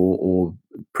Keras or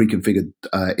pre-configured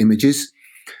images.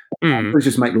 Those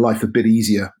just make life a bit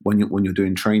easier when you're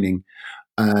doing training.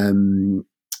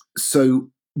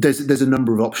 So there's a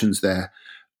number of options there.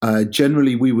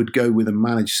 Generally, we would go with a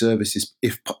managed services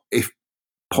if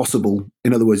possible.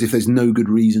 In other words, if there's no good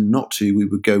reason not to, we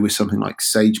would go with something like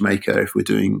SageMaker if we're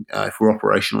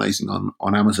operationalizing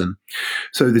on Amazon.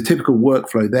 So the typical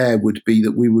workflow there would be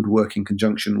that we would work in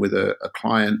conjunction with a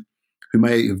client who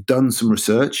may have done some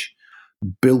research,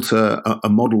 built a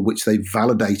model which they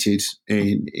validated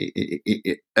in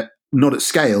not at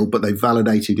scale, but they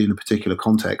validated in a particular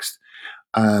context.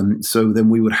 So then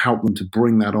we would help them to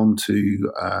bring that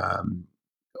onto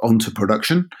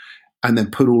production, and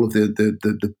then put all of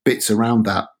the bits around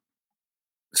that,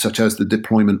 such as the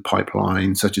deployment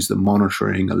pipeline, such as the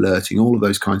monitoring, alerting, all of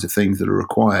those kinds of things that are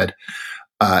required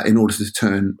in order to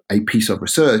turn a piece of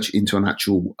research into an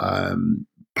actual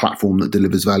platform that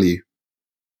delivers value.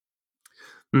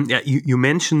 Yeah, you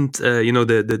mentioned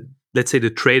the let's say the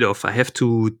trade-off. I have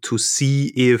to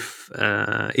see if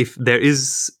there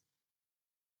is.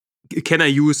 Can I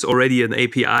use already an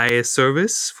API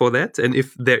service for that? And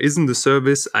if there isn't a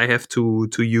service, I have to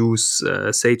use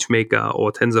SageMaker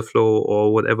or TensorFlow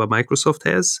or whatever Microsoft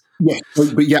has. Yes,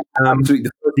 but yeah, absolutely.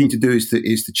 The first thing to do is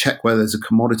to check whether there's a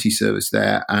commodity service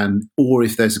there, or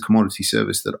if there's a commodity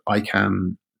service that I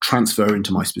can transfer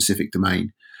into my specific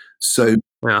domain. So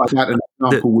an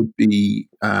example would be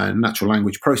natural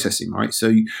language processing, right?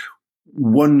 So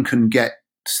one can get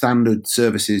standard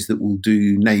services that will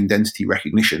do named entity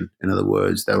recognition. In other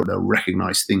words, they'll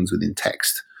recognize things within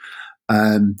text.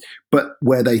 But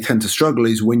where they tend to struggle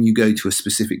is when you go to a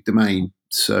specific domain.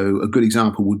 So a good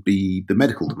example would be the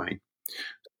medical domain.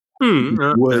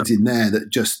 Words in there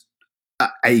that just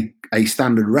a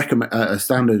standard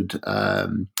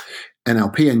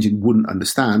NLP engine wouldn't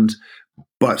understand,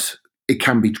 but it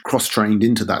can be cross-trained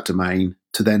into that domain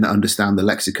to then understand the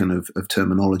lexicon of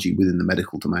terminology within the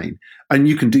medical domain. And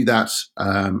you can do that,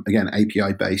 again,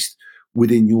 API-based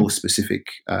within your specific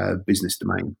business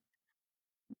domain.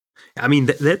 I mean,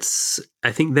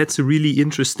 I think that's a really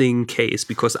interesting case,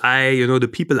 because the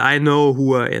people I know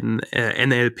who are in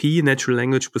NLP, natural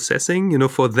language processing,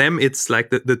 for them, it's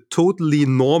like the totally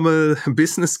normal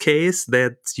business case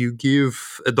that you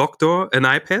give a doctor an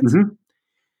iPad. Mm-hmm.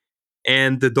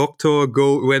 And the doctor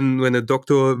when a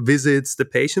doctor visits the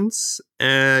patients,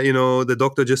 the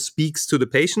doctor just speaks to the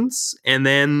patients and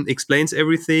then explains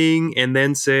everything and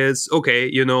then says, okay,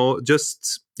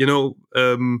 just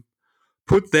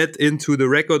put that into the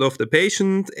record of the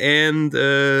patient and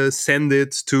send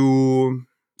it to,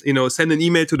 send an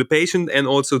email to the patient and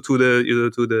also to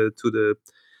the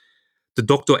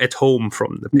doctor at home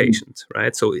from the patient,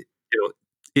 right? So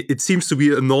it seems to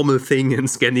be a normal thing in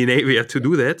Scandinavia to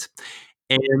do that.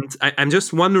 And I'm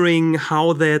just wondering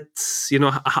how that,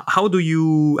 how do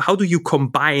you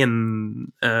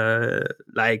combine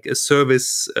like a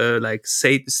service like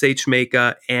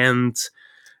SageMaker and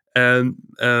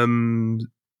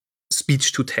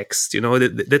speech to text.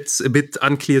 That's a bit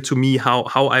unclear to me how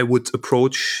I would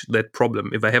approach that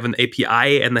problem. If I have an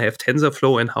API and I have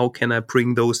TensorFlow, and how can I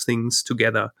bring those things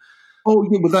together? Oh,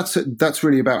 yeah, well, that's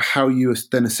really about how you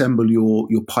then assemble your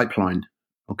pipeline.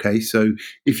 Okay, so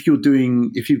if you've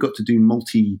got to do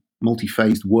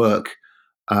multi-phased work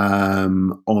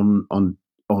on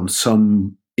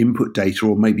some input data,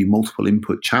 or maybe multiple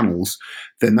input channels,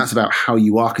 then that's about how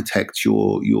you architect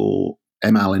your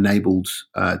ML enabled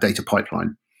data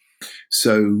pipeline.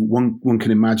 So one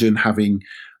can imagine having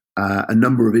a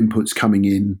number of inputs coming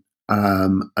in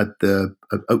at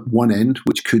one end,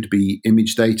 which could be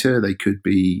image data, it could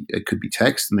be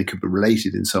text, and they could be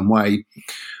related in some way.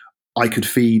 I could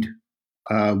feed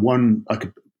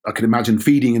I could imagine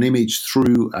feeding an image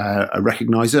through a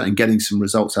recognizer and getting some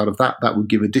results out of that. That would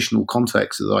give additional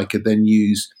context that I could then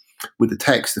use with the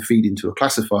text to feed into a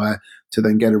classifier to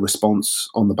then get a response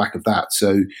on the back of that.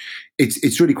 So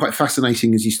it's really quite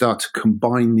fascinating as you start to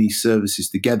combine these services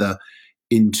together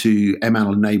into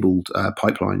ML-enabled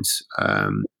pipelines.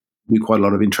 Do quite a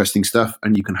lot of interesting stuff,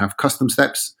 and you can have custom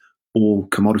steps or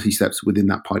commodity steps within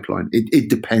that pipeline. It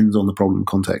depends on the problem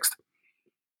context.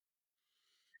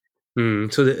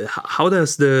 So how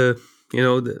does I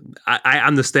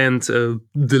understand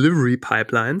delivery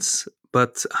pipelines,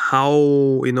 but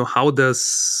how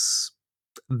does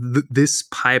this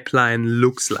pipeline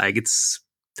looks like?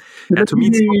 Let me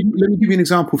give you an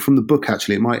example from the book.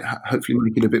 Actually, it might hopefully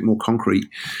make it a bit more concrete.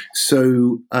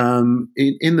 So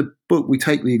in the book, we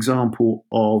take the example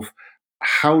of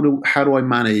how do I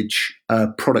manage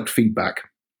product feedback.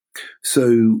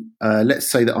 So let's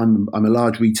say that I'm a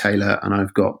large retailer and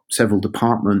I've got several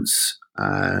departments.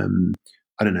 I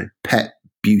don't know, pet,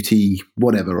 beauty,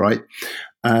 whatever, right?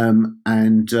 And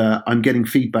I'm getting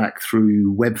feedback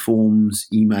through web forms,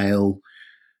 email,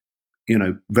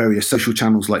 various social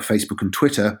channels like Facebook and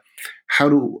Twitter. How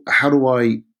do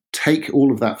I take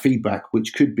all of that feedback,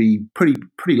 which could be pretty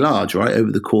large, right?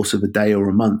 Over the course of a day or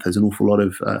a month, there's an awful lot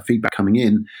of feedback coming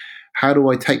in. How do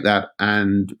I take that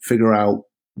and figure out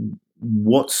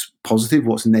what's positive,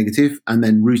 what's negative, and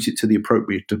then route it to the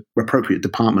appropriate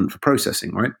department for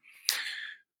processing, right?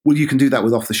 Well, you can do that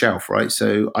with off the shelf, right?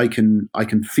 So I can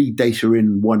feed data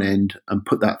in one end and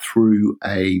put that through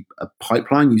a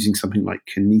pipeline using something like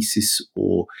Kinesis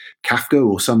or Kafka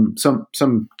or some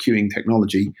queuing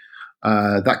technology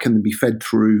that can then be fed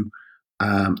through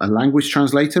a language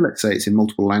translator. Let's say it's in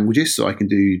multiple languages, so I can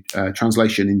do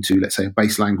translation into, let's say, a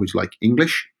base language like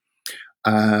English.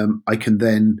 I can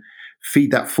then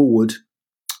feed that forward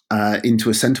into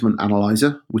a sentiment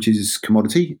analyzer, which is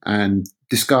commodity, and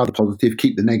discard the positive,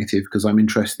 keep the negative, because I'm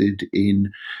interested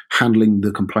in handling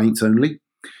the complaints only.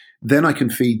 Then I can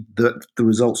feed the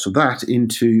results of that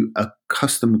into a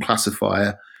custom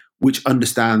classifier, which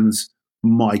understands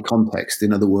my context.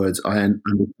 In other words, I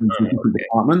understand different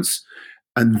departments.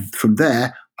 And from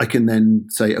there, I can then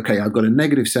say, okay, I've got a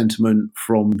negative sentiment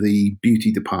from the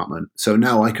beauty department. So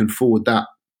now I can forward that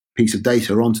piece of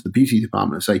data onto the beauty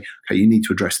department and say, okay, you need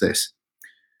to address this.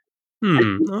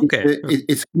 Okay.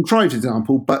 It's a contrived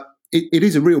example, but it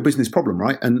is a real business problem,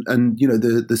 right? And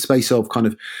the space of kind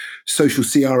of social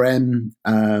CRM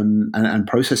and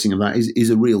processing of that is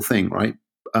a real thing, right?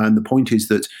 And the point is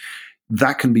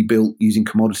that can be built using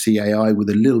commodity AI with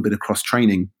a little bit of cross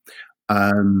training.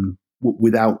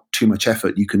 Without too much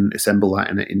effort, you can assemble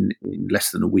that in less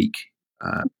than a week.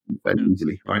 Very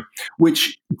easily, right?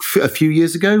 Which a few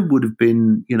years ago would have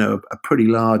been, a pretty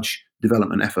large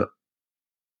development effort.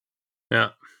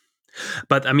 Yeah,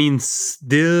 but I mean,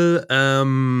 still,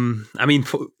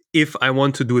 if I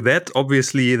want to do that,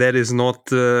 obviously that is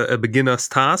not a beginner's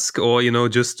task, or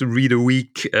just read a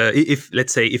week. If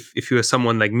let's say if you're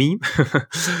someone like me,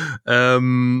 it's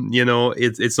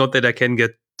not that I can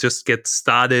get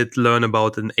started, learn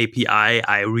about an API.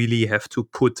 I really have to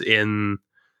put in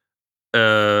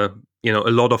a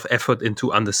lot of effort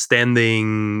into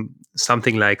understanding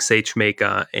something like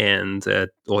SageMaker and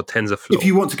or TensorFlow. If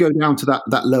you want to go down to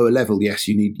that lower level, yes,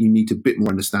 you need a bit more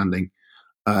understanding.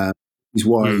 Is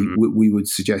why we would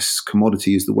suggest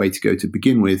commodity is the way to go to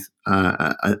begin with,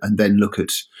 and then look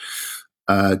at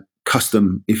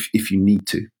custom if you need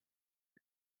to.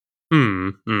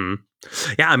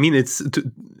 Yeah, I mean, it's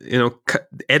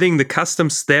adding the custom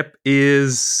step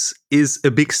is a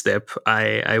big step.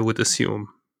 I would assume.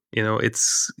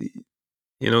 It's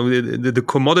the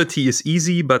commodity is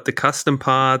easy, but the custom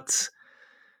part,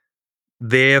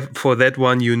 there for that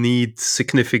one you need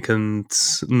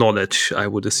significant knowledge, I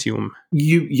would assume.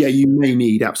 You may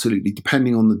need, absolutely,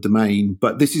 depending on the domain.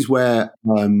 But this is where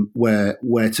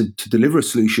to deliver a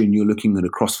solution, you're looking at a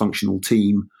cross-functional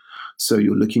team So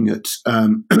you're looking at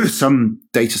some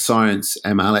data science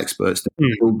ML experts that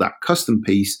build that custom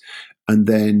piece, and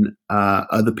then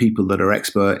other people that are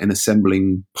expert in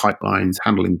assembling pipelines,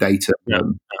 handling data,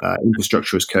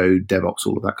 infrastructure as code, DevOps,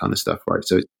 all of that kind of stuff, right?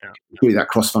 So it's really that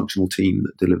cross-functional team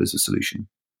that delivers a solution.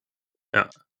 Yeah.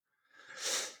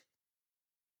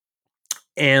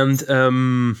 And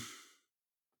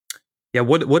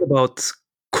what about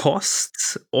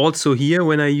costs? Also here,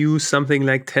 when I use something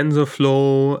like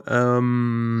TensorFlow,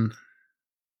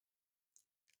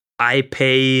 I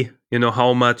pay,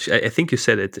 how much, I think you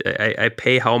said it, I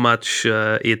pay how much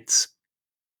it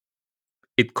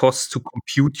costs to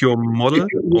compute your model.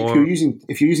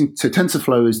 If you're using so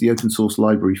TensorFlow is the open source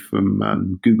library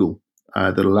from Google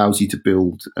that allows you to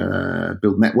build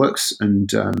networks and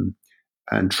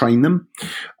train them.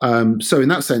 So in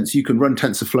that sense, you can run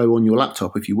TensorFlow on your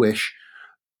laptop if you wish.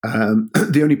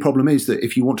 The only problem is that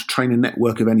if you want to train a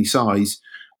network of any size,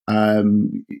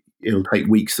 it'll take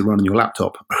weeks to run on your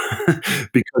laptop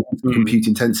because it's compute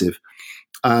intensive.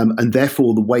 And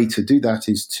therefore, the way to do that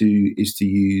is to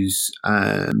use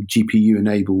GPU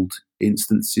enabled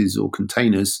instances or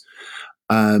containers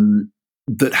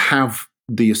that have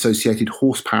the associated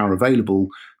horsepower available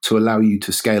to allow you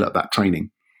to scale up that training.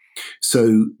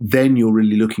 So then you're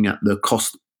really looking at the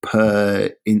cost per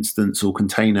instance or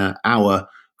container hour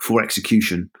for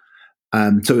execution.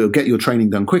 So it'll get your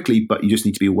training done quickly, but you just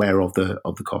need to be aware of the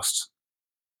costs.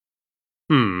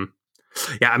 Yeah,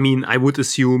 I mean, I would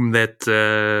assume that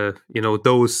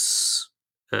those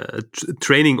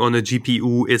training on a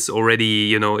GPU is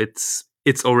already, it's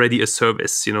already a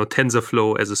service.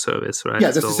 TensorFlow as a service, right?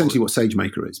 Yeah, that's essentially what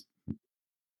SageMaker is.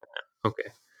 Okay.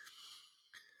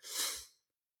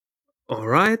 All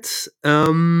right.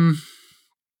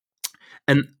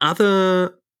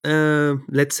 Another,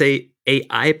 let's say,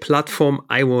 AI platform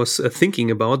I was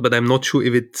thinking about, but I'm not sure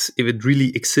if it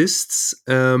really exists.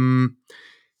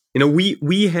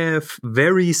 We have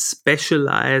very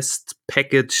specialized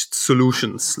packaged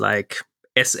solutions like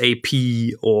SAP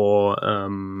or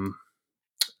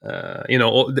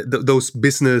those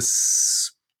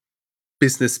business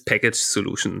package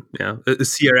solution, a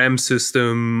CRM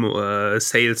system,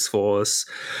 Salesforce,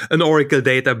 an Oracle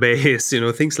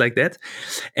database, things like that.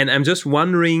 And I'm just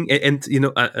wondering, and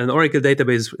an Oracle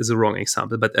database is a wrong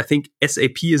example, but I think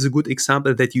SAP is a good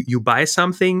example that you buy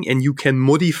something and you can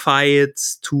modify it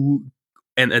to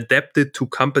and adapt it to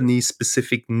company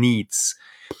specific needs.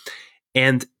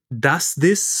 And does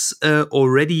this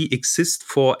already exist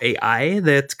for AI,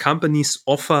 that companies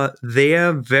offer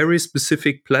their very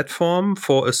specific platform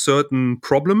for a certain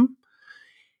problem?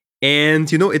 And,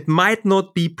 it might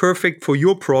not be perfect for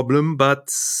your problem, but,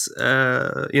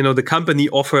 the company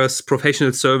offers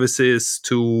professional services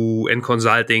and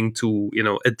consulting to,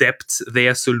 adapt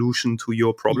their solution to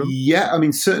your problem? Yeah, I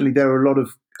mean, certainly there are a lot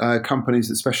of companies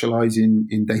that specialize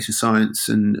in data science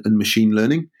and machine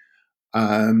learning.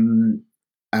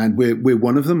 And we're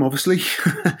one of them, obviously.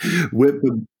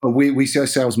 We see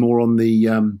ourselves more on the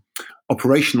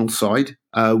operational side.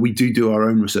 We do our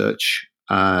own research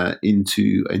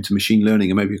into machine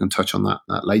learning, and maybe we can touch on that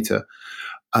later.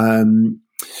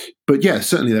 But yeah,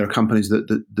 certainly there are companies that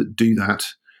do that.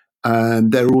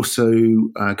 There are also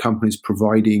companies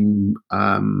providing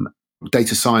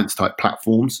data science type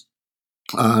platforms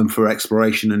for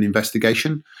exploration and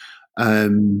investigation.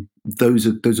 Those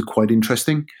are quite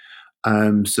interesting.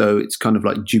 So it's kind of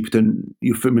like Jupyter.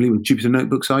 You're familiar with Jupyter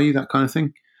Notebooks, are you? That kind of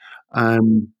thing. I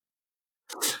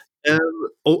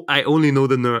only know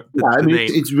the name.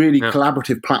 It's really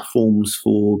collaborative platforms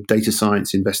for data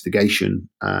science investigation,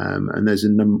 and there's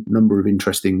a number of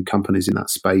interesting companies in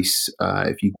that space.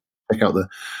 If you check out the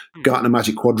Gartner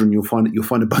Magic Quadrant, you'll find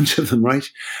a bunch of them, right?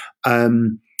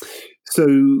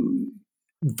 So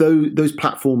those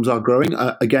platforms are growing.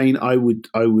 Again, I would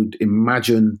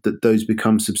imagine that those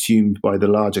become subsumed by the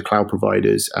larger cloud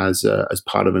providers as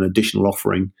part of an additional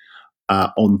offering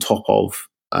on top of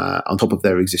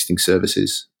their existing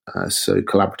services. So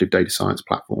collaborative data science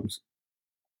platforms.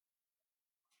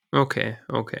 Okay.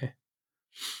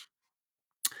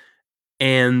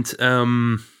 And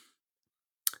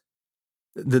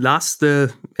the last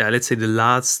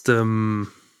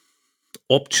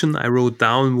option I wrote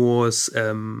down was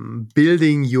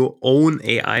building your own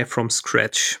AI from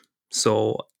scratch.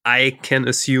 So I can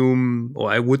assume,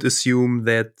 or I would assume,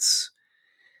 that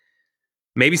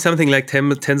maybe something like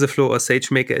TensorFlow or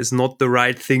SageMaker is not the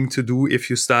right thing to do if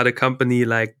you start a company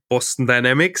like Boston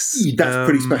Dynamics. That's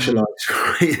pretty specialized,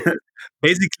 right?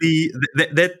 Basically,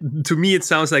 that to me, it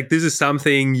sounds like this is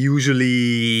something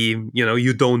usually,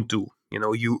 you don't do.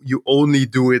 You only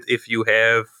do it if you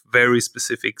have very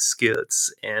specific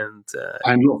skills and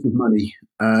lots of money.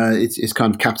 It's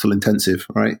kind of capital intensive,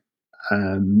 right?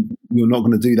 You're not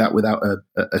going to do that without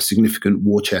a significant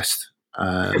war chest.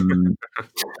 It's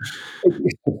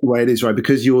the way it is, right?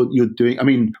 Because you're doing. I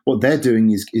mean, what they're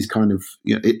doing is kind of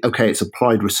it's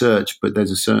applied research, but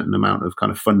there's a certain amount of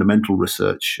kind of fundamental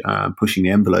research pushing the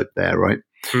envelope there, right?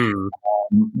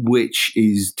 Which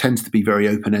tends to be very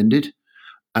open ended,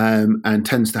 and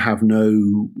tends to have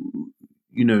no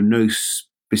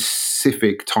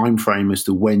specific time frame as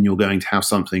to when you're going to have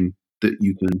something that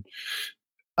you can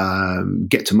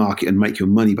get to market and make your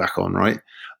money back on, right?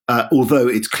 Although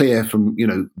it's clear from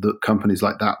the companies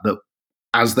like that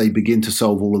as they begin to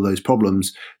solve all of those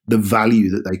problems, the value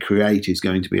that they create is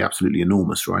going to be absolutely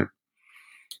enormous, right?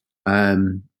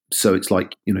 So it's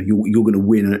like you're going to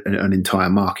win an entire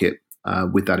market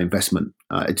with that investment.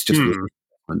 It's just the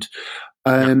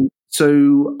investment.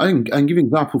 So I can give you an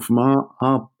example from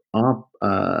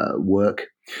our work.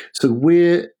 So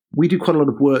we do quite a lot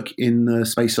of work in the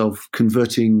space of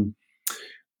converting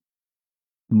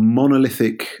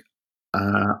monolithic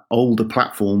older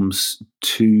platforms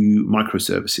to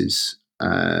microservices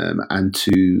and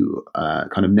to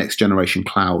kind of next generation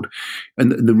cloud.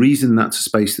 And the reason that's a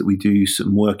space that we do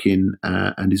some work in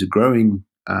and is a growing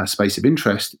space of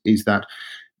interest is that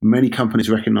many companies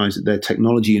recognize that their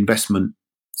technology investments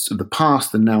of the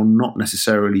past are now not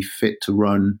necessarily fit to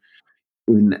run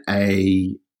in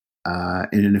an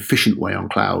efficient way on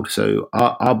cloud. So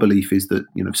our belief is that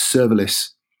serverless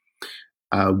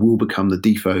will become the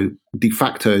de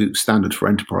facto standard for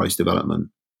enterprise development,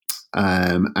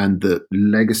 and that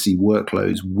legacy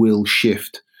workloads will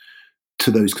shift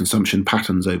to those consumption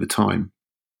patterns over time.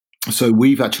 So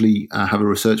we've actually have a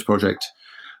research project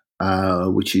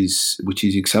which is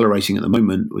accelerating at the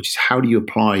moment, which is how do you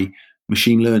apply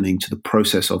machine learning to the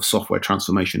process of software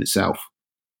transformation itself,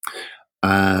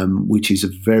 which is a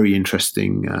very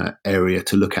interesting area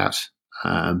to look at,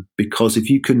 because if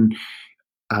you can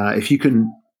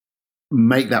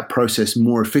make that process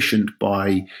more efficient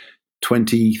by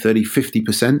 20, 30,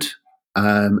 50%,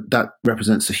 that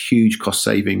represents a huge cost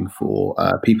saving for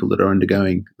people that are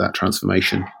undergoing that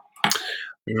transformation.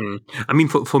 I mean,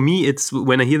 for me, it's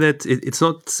when I hear that, it's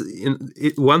not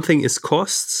one thing is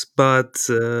costs, but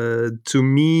to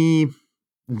me,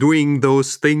 doing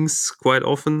those things quite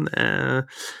often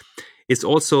is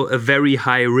also a very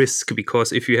high risk,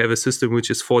 because if you have a system which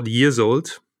is 40 years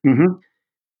old,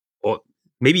 or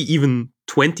maybe even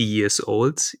 20 years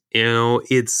old,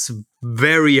 it's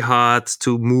very hard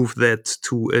to move that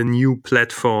to a new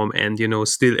platform, and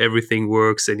still everything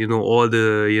works, and all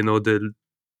the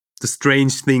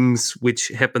strange things which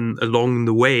happen along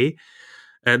the way.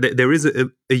 There is a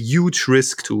huge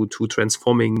risk to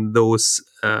transforming those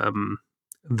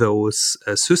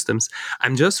systems.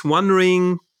 I'm just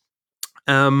wondering,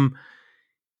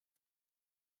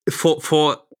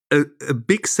 for a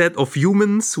big set of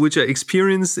humans which are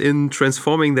experienced in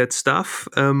transforming that stuff,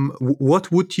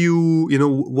 what would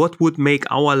what would make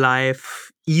our life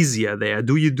easier there?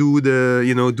 Do you do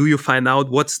do you find out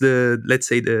what's let's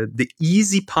say the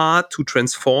easy part to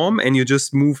transform, and you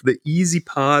just move the easy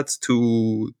part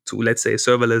to let's say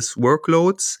serverless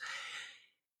workloads?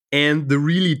 And the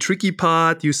really tricky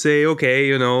part, you say, okay,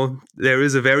 there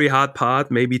is a very hard part,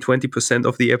 maybe 20%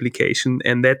 of the application,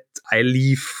 and that I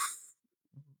leave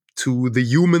to the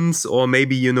humans, or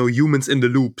maybe humans in the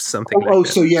loop, something like that.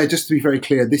 So yeah, just to be very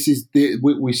clear, this is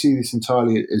we see this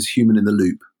entirely as human in the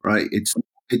loop, right? It's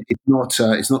not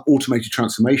automated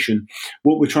transformation.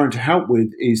 What we're trying to help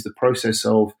with is the process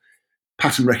of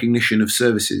pattern recognition of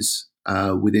services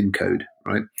within code,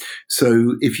 right?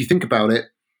 So if you think about it,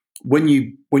 when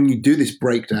you do this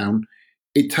breakdown,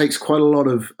 it takes quite a lot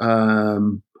of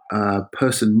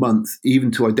person month even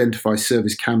to identify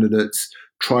service candidates,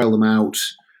 trial them out,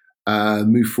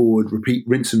 move forward,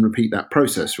 rinse and repeat that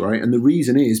process, right? And the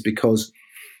reason is because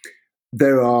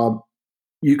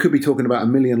you could be talking about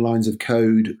 1 million lines of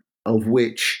code, of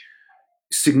which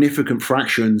significant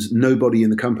fractions nobody in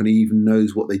the company even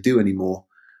knows what they do anymore,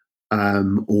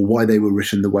 or why they were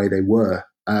written the way they were,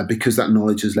 because that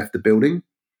knowledge has left the building.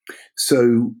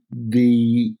 So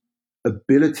the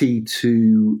ability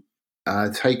to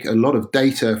take a lot of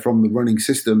data from the running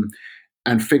system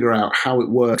and figure out how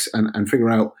it works, and figure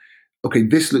out, okay,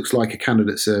 this looks like a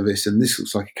candidate service and this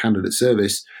looks like a candidate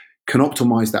service, can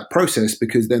optimize that process,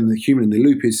 because then the human in the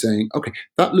loop is saying, okay,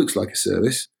 that looks like a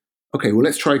service. Okay, well,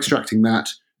 let's try extracting that.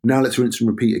 Now let's rinse and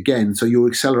repeat again. So you're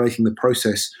accelerating the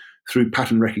process through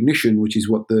pattern recognition, which is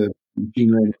what the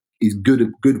machine learning is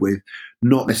good with,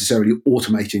 not necessarily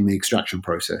automating the extraction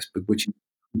process, but which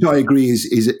which I agree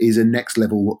is a next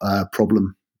level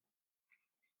problem.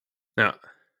 Yeah.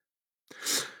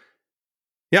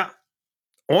 Yeah.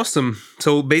 Awesome.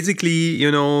 So basically,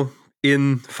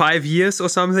 in 5 years or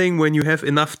something, when you have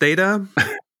enough data,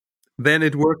 then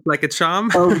it works like a charm.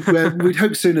 Well, we'd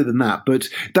hope sooner than that, but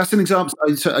that's an example.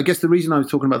 So I guess the reason I was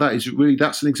talking about that is really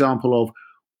that's an example of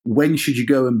when should you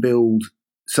go and build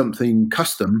something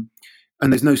custom,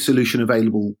 and there's no solution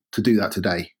available to do that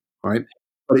today, right?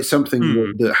 But it's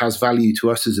something that has value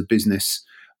to us as a business,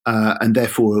 and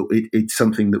therefore it's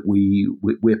something that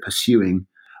we're pursuing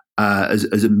as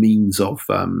a means of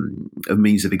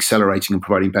accelerating and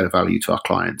providing better value to our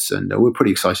clients, and we're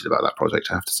pretty excited about that project,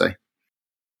 I have to say.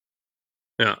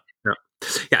 Yeah.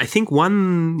 Yeah, I think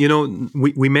one,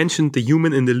 we mentioned the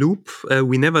human in the loop.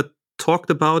 We never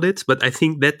talked about it, but I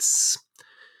think that's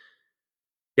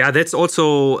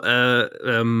also,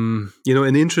 an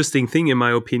interesting thing, in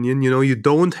my opinion. You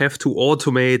don't have to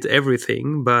automate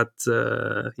everything, but,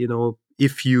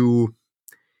 if you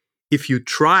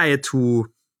try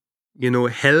to,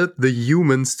 help the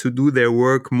humans to do their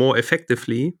work more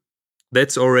effectively,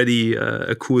 that's already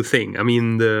a cool thing. I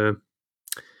mean,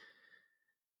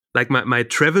 my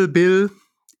travel bill,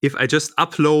 if I just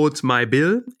upload my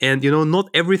bill and, not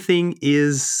everything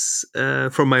is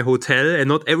from my hotel and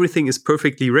not everything is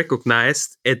perfectly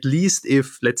recognized, at least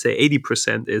if, let's say,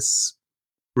 80% is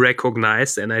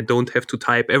recognized and I don't have to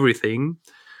type everything,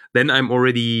 then I'm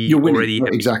already happy.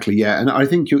 Exactly, yeah. And I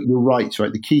think you're right.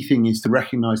 The key thing is to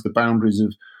recognize the boundaries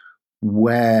of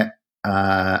where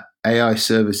AI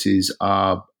services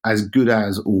are as good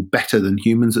as or better than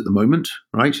humans at the moment,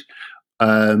 right?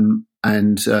 And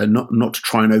not to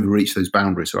try and overreach those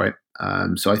boundaries, right?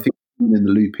 So I think in the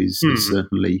loop is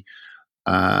certainly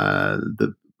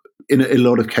in a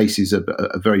lot of cases a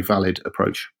very valid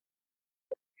approach.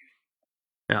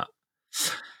 Yeah.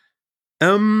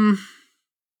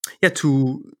 Yeah.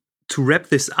 To wrap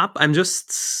this up, I'm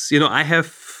just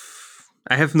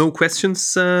I have no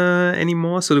questions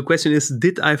anymore. So the question is,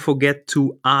 did I forget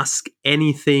to ask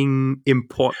anything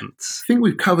important? I think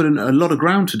we've covered a lot of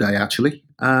ground today, actually.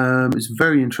 It's a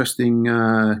very interesting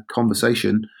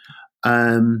conversation.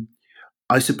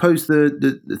 I suppose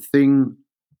the thing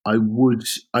I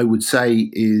would say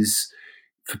is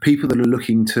for people that are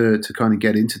looking to kind of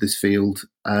get into this field,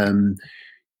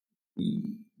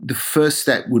 the first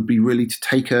step would be really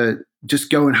to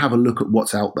just go and have a look at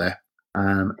what's out there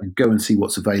and go and see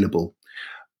what's available.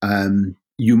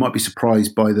 You might be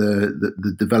surprised by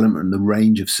the development and the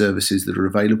range of services that are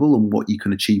available and what you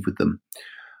can achieve with them.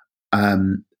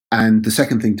 And the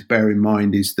second thing to bear in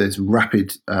mind is there's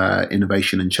rapid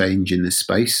innovation and change in this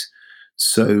space.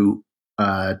 So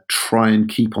try and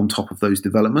keep on top of those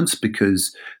developments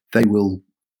because there will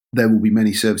be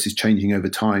many services changing over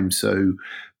time. So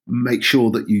make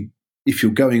sure that if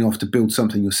you're going off to build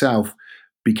something yourself,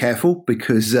 be careful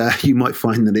because you might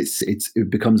find that it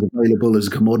becomes available as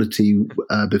a commodity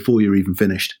before you're even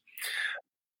finished.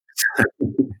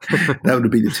 That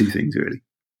would be the two things, really.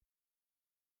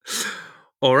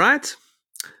 All right.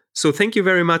 So thank you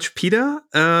very much, Peter.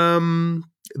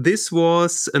 This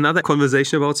was another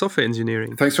conversation about software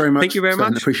engineering. Thanks very much. Thank you very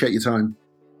much. I appreciate your time.